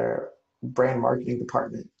brand marketing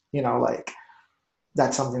department. Like,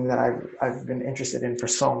 that's something that I've been interested in for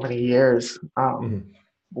so many years. Mm-hmm.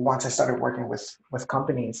 Once I started working with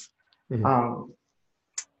companies, Mm-hmm. um,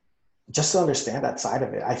 just to understand that side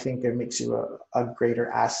of it, I think it makes you a greater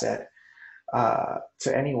asset, to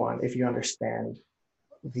anyone, if you understand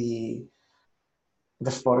the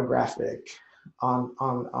photographic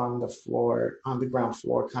on the floor, on the ground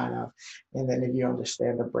floor, kind of. And then if you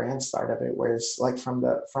understand the brand side of it, where it's like from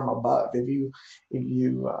above, if you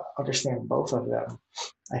understand both of them,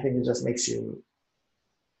 I think it just makes you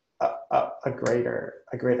a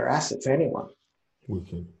greater asset to anyone.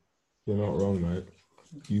 Wicked. You're not wrong, mate.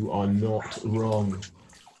 You are not wrong.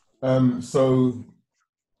 So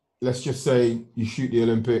let's just say you shoot the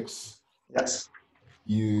Olympics, Yes.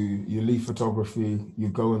 you leave photography, you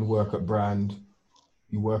go and work at Brand,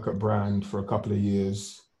 you work at Brand for a couple of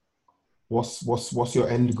years. What's your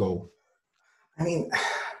end goal? I mean,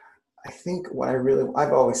 I think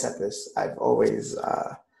I've always said this. I've always,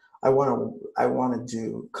 I want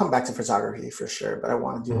to come back to photography for sure, but I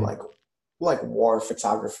want to do Mhm. like war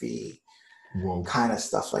photography Whoa. kind of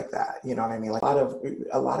stuff like that. You know what I mean? Like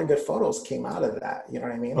a lot of good photos came out of that. You know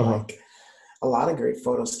what I mean? Uh-huh. Like a lot of great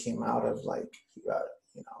photos came out of uh,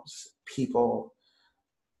 you know, people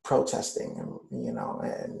protesting and,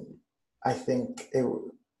 and I think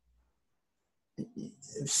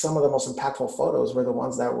some of the most impactful photos were the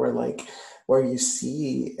ones that were like where you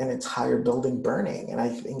see an entire building burning. And I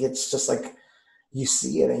think it's just like you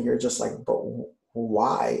see it and you're just like, but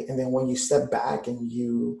why? And then when you step back and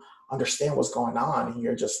you understand what's going on, and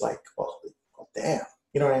you're just like, well damn.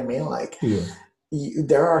 You know what I mean? Like Yeah.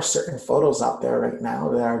 there are certain photos out there right now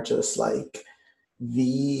that are just like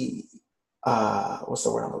the what's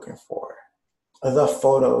the word I'm looking for? The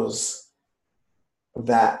photos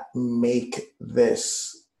that make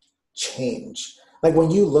this change. Like when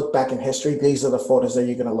you look back in history, these are the photos that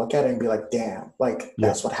you're going to look at and be like, damn, like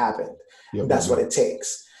that's Yep. what happened. Yep. And Yep. that's what Yep. it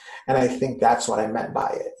takes. And I think that's what I meant by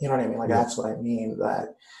it. You know what I mean? Like Yep. that's what I mean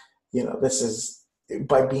that, this is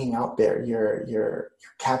by being out there, you're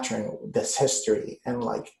capturing this history. And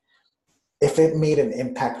like if it made an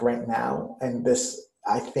impact right now, and this,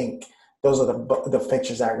 I think those are the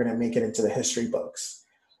pictures that are going to make it into the history books.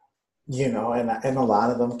 And a lot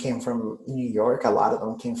of them came from New York. A lot of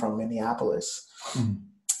them came from Minneapolis. Mhm.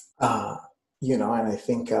 Uh, and I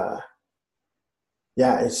think,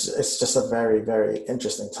 yeah, it's just a very, very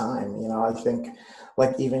interesting time. I think,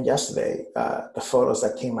 like even yesterday, the photos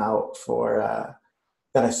that came out for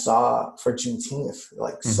that I saw for Juneteenth,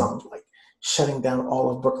 like Mhm. some like shutting down all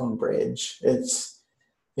of Brooklyn Bridge. It's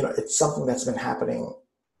something that's been happening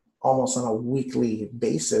almost on a weekly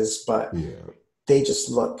basis, but Yeah. they just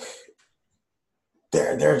look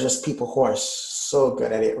they're just people who are so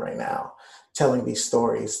good at it right now, telling these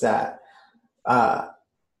stories uh,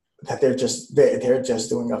 that they're just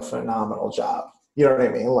doing a phenomenal job. You know what I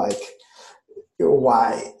mean? Like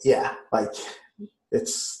why? Yeah, like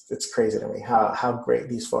it's crazy to me how great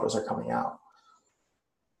these photos are coming out.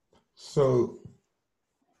 So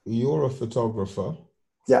you're a photographer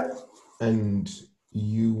Yeah. and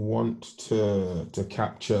you want to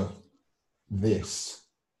capture this.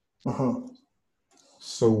 Mm-hmm.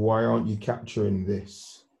 So why aren't you capturing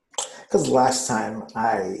this? Because last time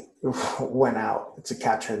I went out to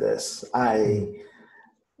capture this, I Mhm.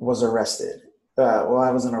 was arrested. Well,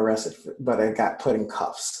 I wasn't arrested, but I got put in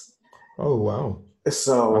cuffs. Oh wow. That's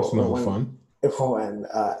So no fun. when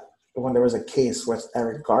uh, when there was a case with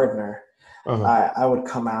Eric Gardner, Uh-huh. I would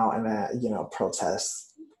come out and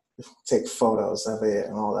protest, take photos of it,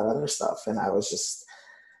 and all that other stuff. And I was just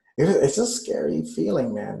it's a scary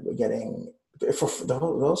feeling, man. Getting for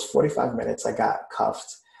those 45 minutes, I got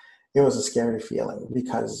cuffed. It was a scary feeling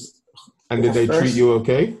because And the did they treat first you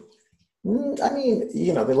okay? I mean,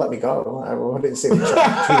 they let me go. I wouldn't say they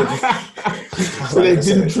treated me. I'm So not they gonna say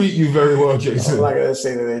didn't that. treat you very well, I'm not Jason. gonna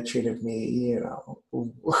say that they treated me,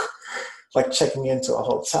 like checking into a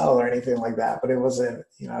hotel or anything like that. But it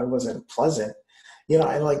wasn't pleasant.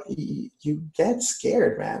 And like you get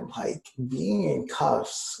scared, man. Like being in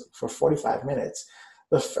cuffs for 45 minutes.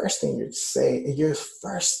 The first thing you'd say, your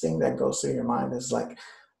first thing that goes through your mind is like,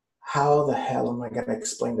 how the hell am I gonna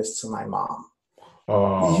explain this to my mom?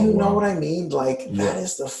 Oh You know what wow. I mean? Like that Yeah.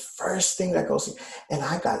 is the first thing that goes. And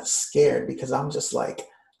I got scared because I'm just like,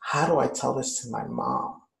 how do I tell this to my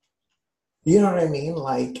mom? You know what I mean?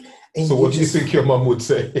 Like, So and you what do you just, think your mum would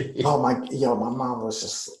say? my mom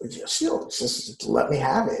was she'll just let me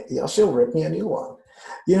have it. She'll rip me a new one.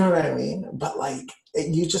 You know what I mean? But like,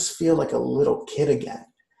 you just feel like a little kid again,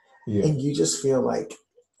 Yeah. and you just feel like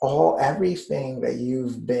everything that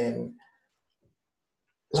you've been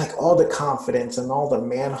like all the confidence and all the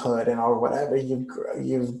manhood and or whatever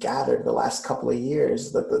you've gathered the last couple of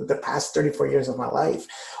years, the past 34 years of my life,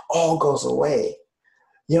 all goes away.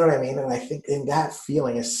 You know what I mean? And I think in that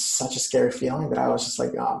feeling is such a scary feeling that I was just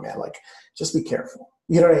like, oh man, like just be careful.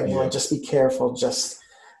 You know what I mean? Like Yeah. just be careful. Just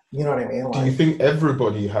you know what I mean? Do you Like think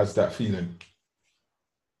everybody has that feeling?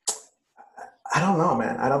 I don't know,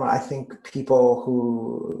 man. I don't know. I think people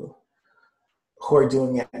who are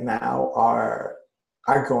doing it now are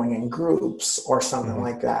going in groups or something Mhm.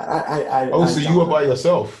 like that. Oh, I so you don't were know. by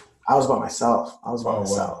yourself? I was by myself. I was by Oh wow.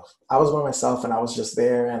 myself. I was by myself, and I was just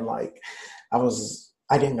there, and like, I was.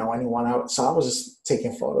 I didn't know anyone out, so I was just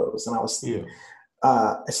taking photos, and I was Yeah.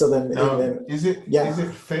 so then and Now, then is yeah.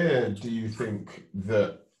 it fair, do you think, that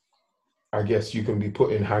I guess you can be put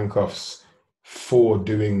in handcuffs for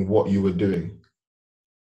doing what you were doing?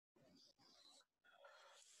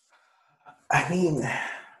 I mean,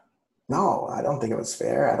 no, I don't think it was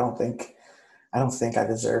fair. I don't think I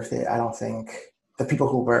deserved it. I don't think the people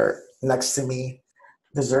who were next to me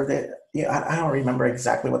deserved it. I don't remember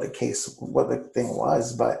exactly what the thing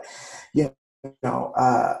was, but you know,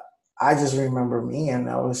 I just remember me, and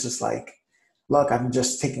I was just like, "Look, I'm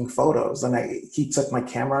just taking photos." And he took my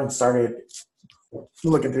camera and started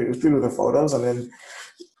looking through the photos, and then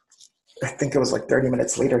I think it was like 30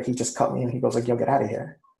 minutes later, he just cut me and he goes like, "Yo, get out of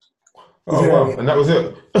here." You Oh know what I wow, mean? and that was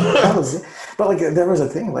it. That was it. But like, there was a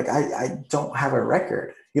thing. Like, I don't have a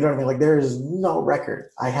record. You know what I mean? Like, there is no record.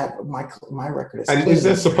 I have my record is And clean. is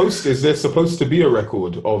there supposed to be a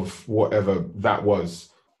record of whatever that was?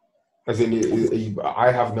 As in,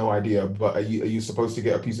 I have no idea, but are you supposed to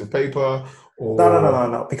get a piece of paper No, no, no, or no,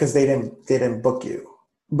 no. Because they didn't book you.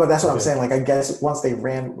 But that's what I'm okay, saying. Like, I guess once they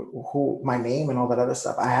ran who my name and all that other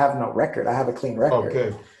stuff, I have no record. I have a clean record.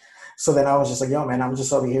 okay, So then I was just like, "Yo, man, I'm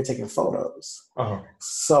just over here taking photos." uh-huh,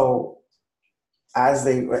 So as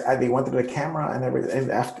they went through the camera and everything,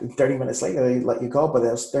 and after 30 minutes later they let you go, but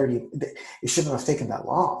it was 30. It shouldn't have taken that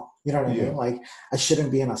long. You know what I yeah, mean? Like, I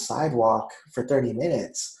shouldn't be in a sidewalk for 30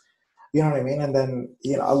 minutes. You know what I mean? And then,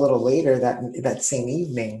 a little later that same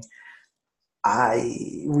evening, I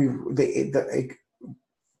we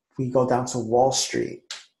we go down to Wall Street,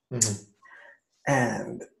 hmm,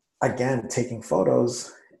 and again taking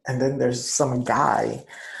photos, and then there's some guy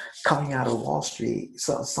coming out of Wall Street,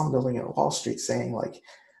 so some building in Wall Street, saying like,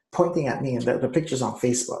 pointing at me, and the pictures on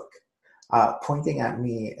Facebook, pointing at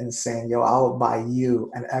me and saying, "Yo, I'll buy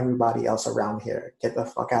you and everybody else around here. Get the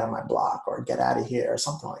fuck out of my block, or get out of here," or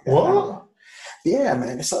something like that. I don't what? know. Yeah,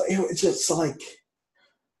 man. So it was just like,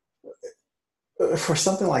 for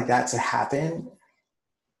something like that to happen,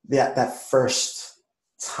 that first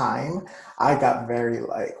time, I got very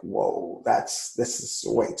like, "Whoa, this is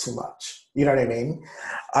way too much." You know what I mean?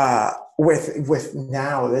 With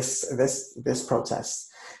now this protest,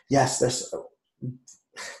 yes, there's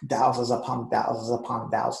thousands upon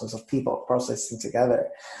thousands of people protesting together,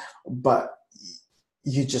 but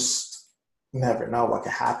you just never know what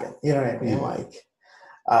could happen. You know what I mean? Yeah, Like,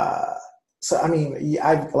 uh, so I mean,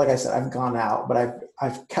 I've like I said, I've gone out, but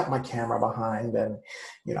I've kept my camera behind, and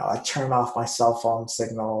I turned off my cell phone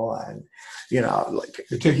signal, and like,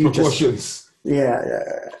 you take you just precautions. yeah,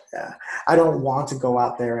 yeah, yeah. I don't want to go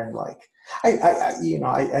out there and like,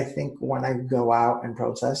 I think when I go out and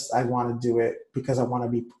protest, I want to do it because I want to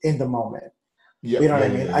be in the moment. You Yep, know what yeah, I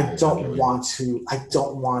yeah, mean? yeah, I yeah, I get don't what you mean. want to. I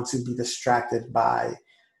don't want to be distracted by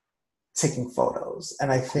taking photos.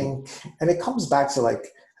 And I Cool. think, and it comes back to like,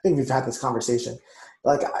 I think we've had this conversation,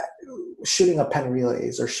 like, shooting a Penn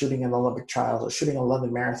Relays, or shooting an Olympic trials, or shooting a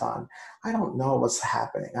London Marathon. I don't know what's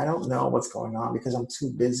happening. I don't know what's going on because I'm too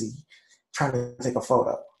busy trying to take a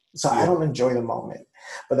photo. So I Yeah. don't enjoy the moment.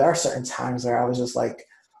 But there are certain times where I was just like,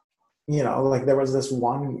 like there was this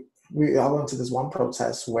one, I went to this one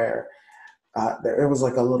protest where it was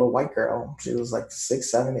like a little white girl. She was like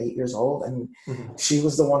 6, 7, 8 years old, and Mhm. she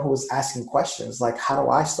was the one who was asking questions like, "How do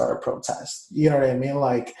I start a protest?" You know what I mean?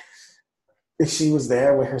 Like, if she was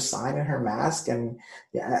there with her sign and her mask, and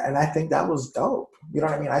yeah, and I think that was dope. You know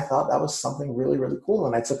what I mean? I thought that was something really, really cool,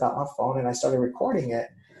 and I took out my phone and I started recording it.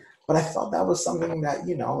 But I thought that was something that,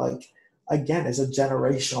 like, again, is a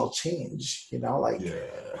generational change. Like,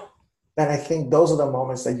 Yeah. and I think those are the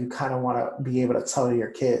moments that you kind of want to be able to tell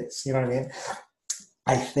your kids. You know what I mean?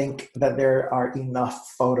 I think that there are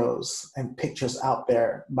enough photos and pictures out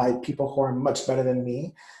there by people who are much better than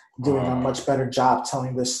me, doing a Ah. much better job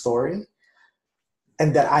telling this story,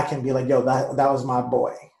 and that I can be like, "Yo, that was my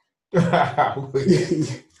boy." You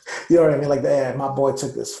know what I mean? Like, yeah, my boy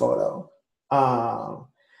took this photo. Um,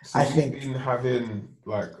 So I you've think, been having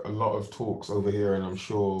like a lot of talks over here, and I'm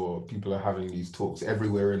sure people are having these talks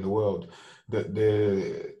everywhere in the world, that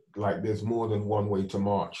there's more than one way to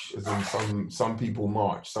march. As in, some people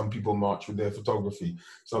march, some people march with their photography,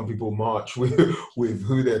 some people march with with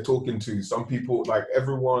who they're talking to. Some people, like,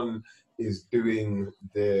 everyone is doing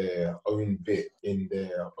their own bit in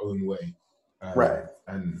their own way, right.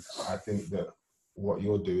 and I think that what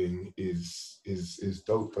you're doing is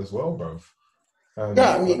dope as well, bro.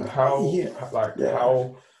 Yeah, I But mean, yeah, yeah.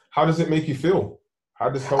 how does it make you feel? How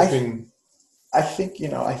does I helping? I think,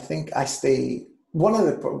 I think I stay one of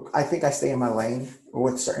the I think I stay in my lane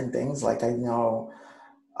with certain things. Like, I know,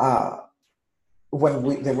 uh when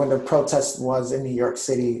the protest was in New York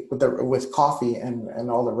City with coffee and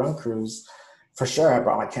all the run crews, for sure I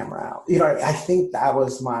brought my camera out. You know, I think that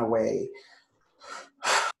was my way.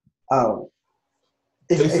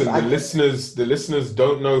 If Jason, I could, the listeners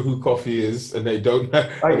don't know who Coffee is, and they don't oh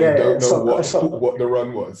and they yeah, yeah. don't know So so what the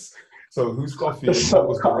run was. So who's Coffee and what so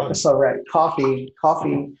was the run? so right, coffee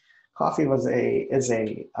was a is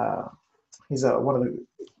a he's a one of the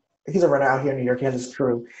he's a runner out here in New York. He has his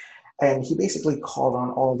crew, and he basically called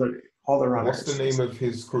on all the What's the runners. name of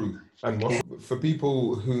his crew? And what's for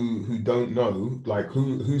people who don't know, like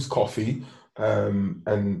who's Coffee,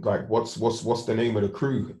 and like what's the name of the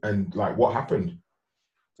crew, and like what happened?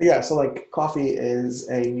 Yeah, so like Coffee is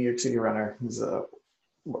a New York City runner. He's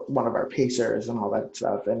one of our pacers and all that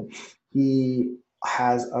stuff, and he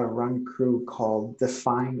has a run crew called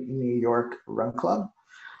Define New York Run Club.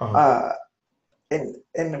 Uh-huh. Uh,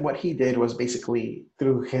 and what he did was basically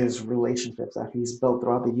through his relationships that he's built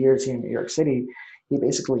throughout the years here in New York City, he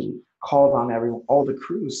basically called on all the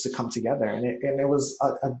crews to come together, and it was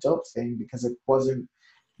a dope thing because it wasn't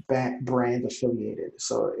brand affiliated.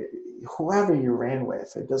 So whoever you ran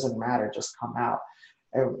with, it doesn't matter. Just come out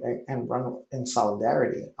and run in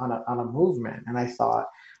solidarity on a movement. And I thought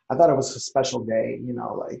it was a special day. You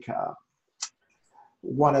know, like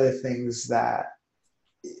one of the things that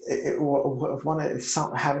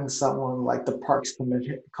having someone like the Parks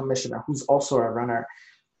Commissioner, who's also a runner,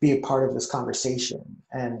 be a part of this conversation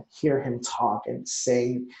and hear him talk and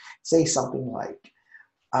say something like.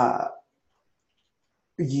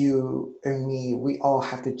 You and me, we all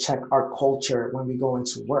have to check our culture when we go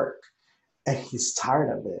into work. And he's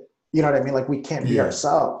tired of it. You know what I mean? Like we can't be Yeah.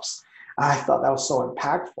 ourselves. I thought that was so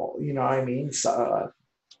impactful. You know what I mean? So,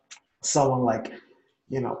 someone like,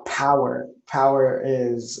 Power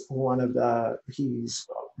is he's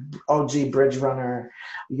OG bridge runner.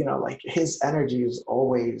 You know, like his energy is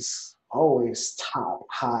always top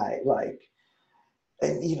high. Like,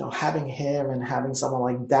 and having him and having someone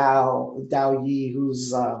like Dao Yi,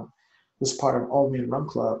 who's part of Old Man Run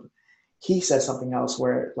Club, he said something else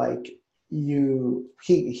where like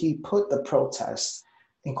he put the protests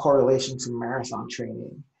in correlation to marathon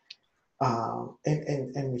training,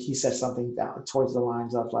 and he said something down towards the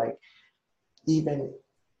lines of like, even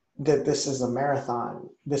that this is a marathon,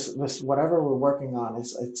 this whatever we're working on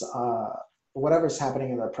is it's whatever's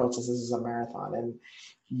happening in the process, this is a marathon. And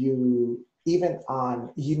you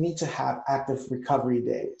need to have active recovery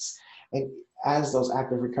days, and as those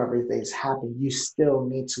active recovery days happen, you still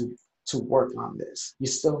need to work on this. You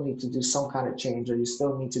still need to do some kind of change, or you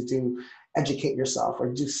still need to educate yourself or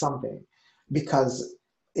do something, because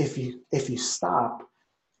if you stop,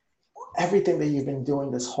 everything that you've been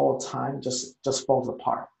doing this whole time just falls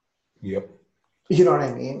apart. Yep. You know what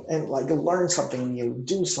I mean? And like, learn something new,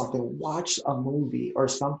 do something, watch a movie or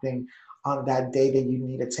something on that day that you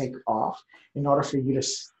need to take off in order for you to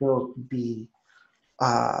still be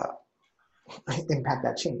uh, impact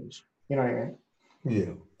that change. You know what I mean?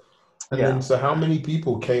 Yeah. And then, Yeah, so how many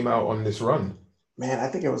people came out on this run? man. I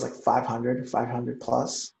think it was like 500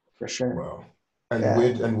 plus for sure. Wow. And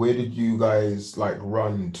Yeah. where did you guys like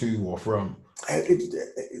run to or from?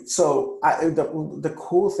 The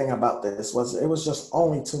cool thing about this was it was just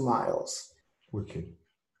only 2 miles. Wicked.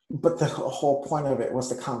 But the whole point of it was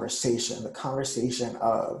the conversation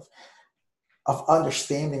of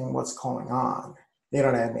understanding what's going on. You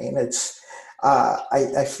know what I mean? It's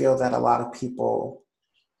I feel that a lot of people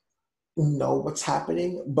know what's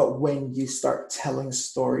happening, but when you start telling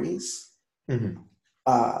stories, Mm-hmm.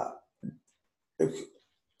 uh,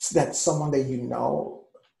 that someone that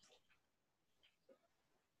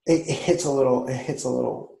it hits a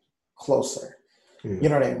little closer. Yeah. You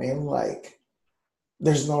know what I mean? Like,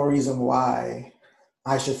 there's no reason why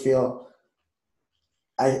I should feel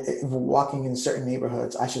walking in certain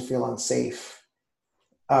neighborhoods, I should feel unsafe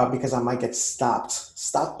because I might get stopped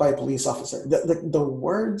by a police officer. The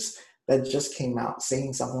words that just came out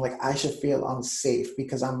saying something like, I should feel unsafe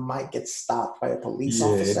because I might get stopped by a police Yeah,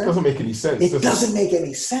 it officer. doesn't make any sense, It does it? doesn't make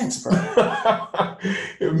any sense, bro. It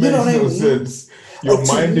You know makes what I no mean? sense. You're Like,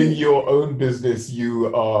 to minding me, your own business.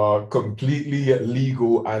 You are completely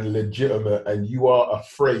legal and legitimate, and you are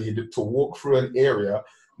afraid to walk through an area,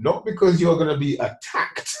 not because you're going to be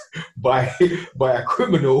attacked by a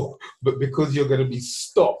criminal, but because you're going to be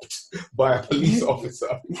stopped by a police you,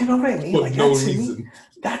 officer you know what I mean? for Like, no reason.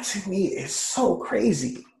 that to me is so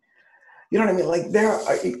crazy. You know what I mean?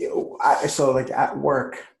 Like, so like at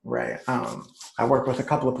work, right? I work with a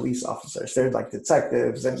couple of police officers. They're like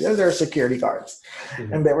detectives, and they're security guards.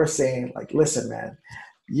 Mhm. And they were saying like, listen, man,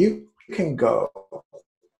 you can go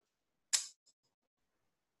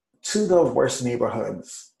to the worst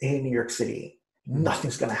neighborhoods in New York City,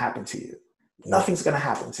 nothing's going to happen to you. Nothing's going to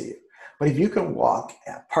happen to you. But if you can walk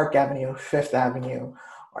at Park Avenue, Fifth Avenue,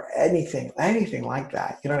 or anything like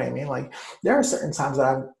that, you know what I mean? Like, there are certain times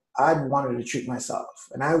that I wanted to treat myself,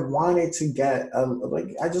 and I wanted to get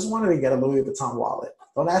I just wanted to get a Louis Vuitton wallet.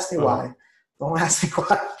 Don't ask me why. Don't ask me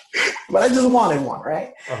why. But I just wanted one,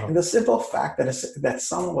 right? And the simple fact that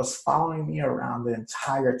someone was following me around the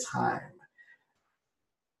entire time,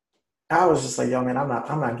 I was just like, yo, man, I'm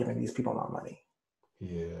not giving these people my money.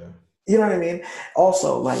 Yeah. You know what I mean?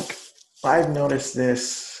 Also, like, I've noticed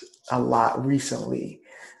this a lot recently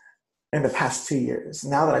in the past 2 years.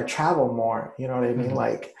 Now that I travel more, you know what I mean?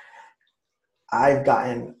 Like, I've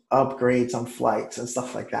gotten upgrades on flights and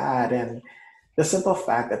stuff like that. And the simple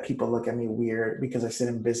fact that people look at me weird because I sit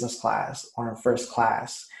in business class or in first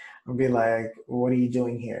class and be like, what are you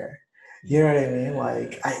doing here? You know what I mean?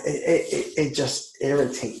 Like, it just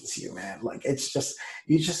irritates you, man. Like, it's just,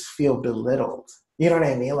 you just feel belittled. You know what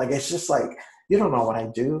I mean? Like, it's just like, you don't know what I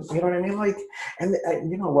do. You know what I mean? Like, and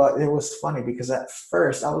you know what? It was funny because at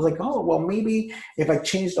first I was like, oh, well, maybe if I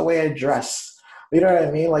change the way I dress, you know what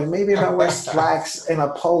I mean? Like, maybe if I wear slacks and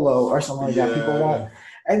a polo or something like that, people won't.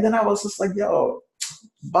 And then I was just like, yo,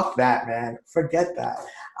 fuck that, man. Forget that.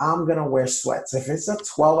 I'm going to wear sweats. If it's a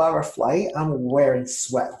 12-hour flight, I'm wearing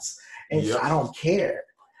sweats. And I don't care.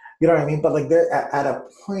 You know what I mean? But like, at a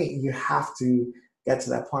point, you have to get to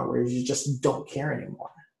that point where you just don't care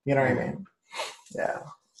anymore. You know what I mean? Yeah.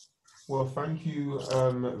 Well, thank you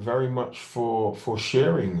very much for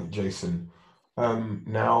sharing, Jason.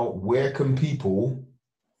 Now, where can people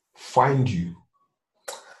find you?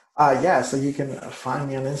 Yeah, so you can find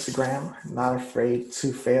me on Instagram, Not Afraid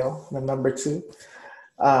to Fail, the number 2,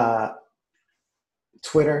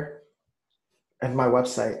 Twitter, and my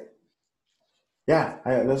website. Yeah,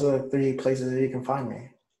 those are the 3 places that you can find me.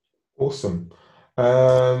 Awesome.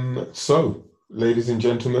 So, ladies and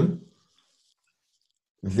gentlemen,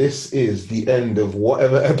 this is the end of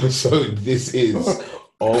whatever episode this is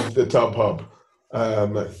of the Tub Hub.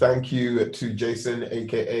 Thank you to Jason,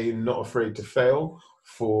 aka Not Afraid to Fail,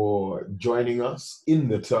 for joining us in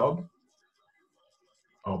the tub.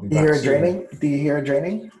 I'll be back soon. Do you hear it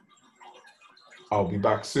draining? I'll be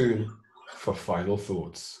back soon for final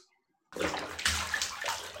thoughts.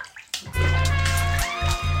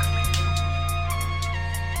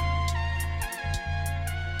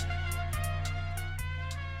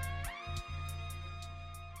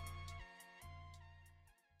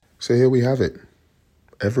 So here we have it,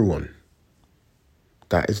 everyone.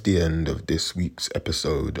 That is the end of this week's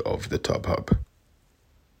episode of the Tub Hub.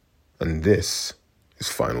 And this is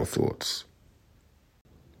Final Thoughts.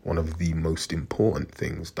 One of the most important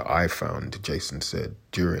things that I found Jason said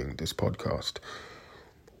during this podcast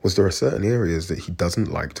was there are certain areas that he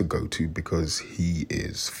doesn't like to go to because he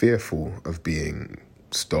is fearful of being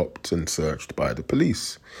stopped and searched by the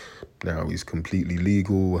police. Now, he's completely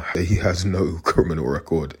legal. He has no criminal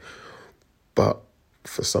record. But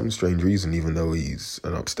for some strange reason, even though he's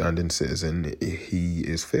an upstanding citizen, he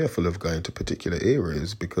is fearful of going to particular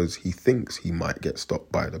areas because he thinks he might get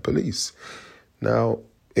stopped by the police. Now,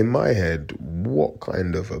 in my head, what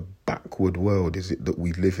kind of a backward world is it that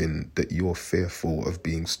we live in that you're fearful of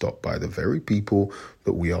being stopped by the very people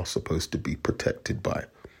that we are supposed to be protected by?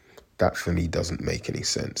 That for me doesn't make any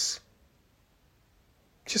sense.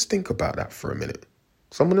 Just think about that for a minute.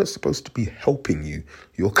 Someone that's supposed to be helping you,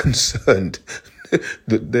 you're concerned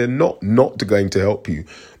that they're not going to help you,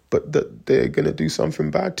 but that they're going to do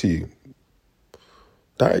something bad to you.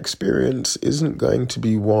 That experience isn't going to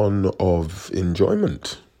be one of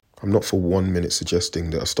enjoyment. I'm not for 1 minute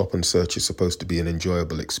suggesting that a stop and search is supposed to be an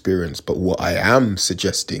enjoyable experience, but what I am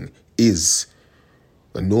suggesting is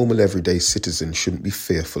a normal everyday citizen shouldn't be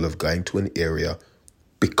fearful of going to an area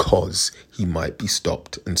because he might be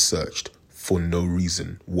stopped and searched for no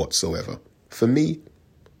reason whatsoever. For me,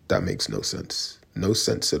 that makes no sense. No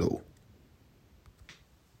sense at all.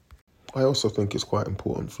 I also think it's quite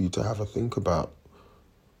important for you to have a think about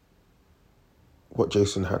what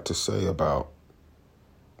Jason had to say about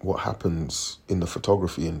what happens in the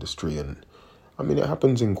photography industry. And I mean, it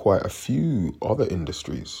happens in quite a few other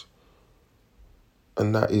industries.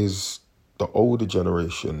 And that is the older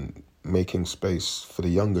generation making space for the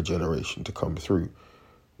younger generation to come through.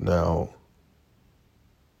 Now,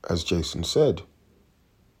 as Jason said,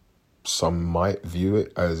 some might view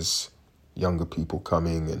it as younger people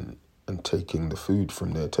coming and taking the food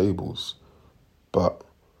from their tables. But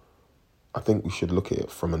I think we should look at it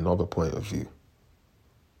from another point of view.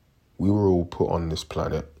 We were all put on this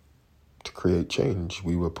planet to create change.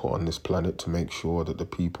 We were put on this planet to make sure that the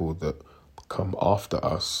people that come after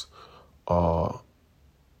us are,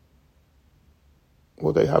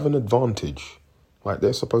 well, they have an advantage. Like,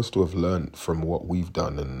 they're supposed to have learned from what we've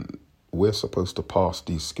done, and we're supposed to pass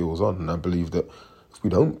these skills on. And I believe that if we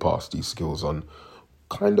don't pass these skills on,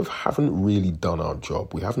 kind of haven't really done our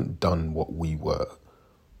job. We haven't done what we were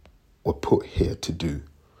put here to do.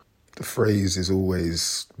 The phrase is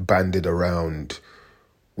always bandied around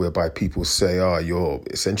whereby people say, you're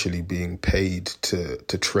essentially being paid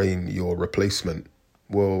to train your replacement.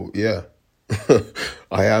 Well, yeah,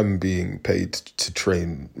 I am being paid to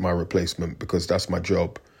train my replacement because that's my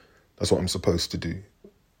job. That's what I'm supposed to do.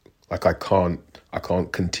 Like, I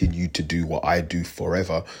can't continue to do what I do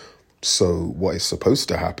forever. So what is supposed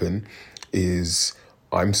to happen is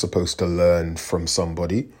I'm supposed to learn from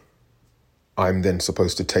somebody. I'm then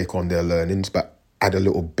supposed to take on their learnings, but add a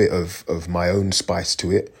little bit of my own spice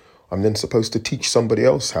to it. I'm then supposed to teach somebody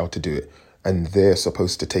else how to do it. And they're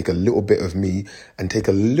supposed to take a little bit of me and take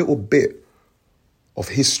a little bit of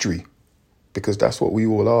history, because that's what we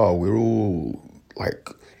all are. We're all like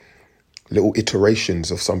little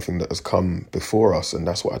iterations of something that has come before us. And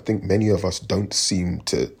that's what I think many of us don't seem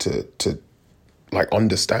to like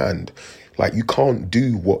understand. Like, you can't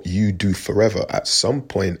do what you do forever. At some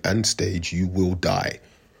point and stage, you will die.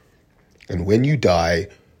 And when you die,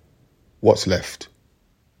 what's left?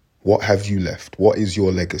 What have you left? What is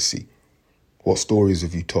your legacy? What stories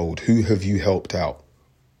have you told? Who have you helped out?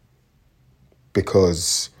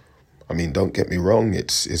 Because, I mean, don't get me wrong,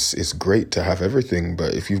 it's great to have everything,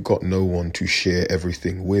 but if you've got no one to share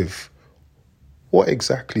everything with, what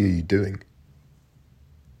exactly are you doing?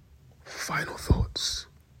 Final thoughts.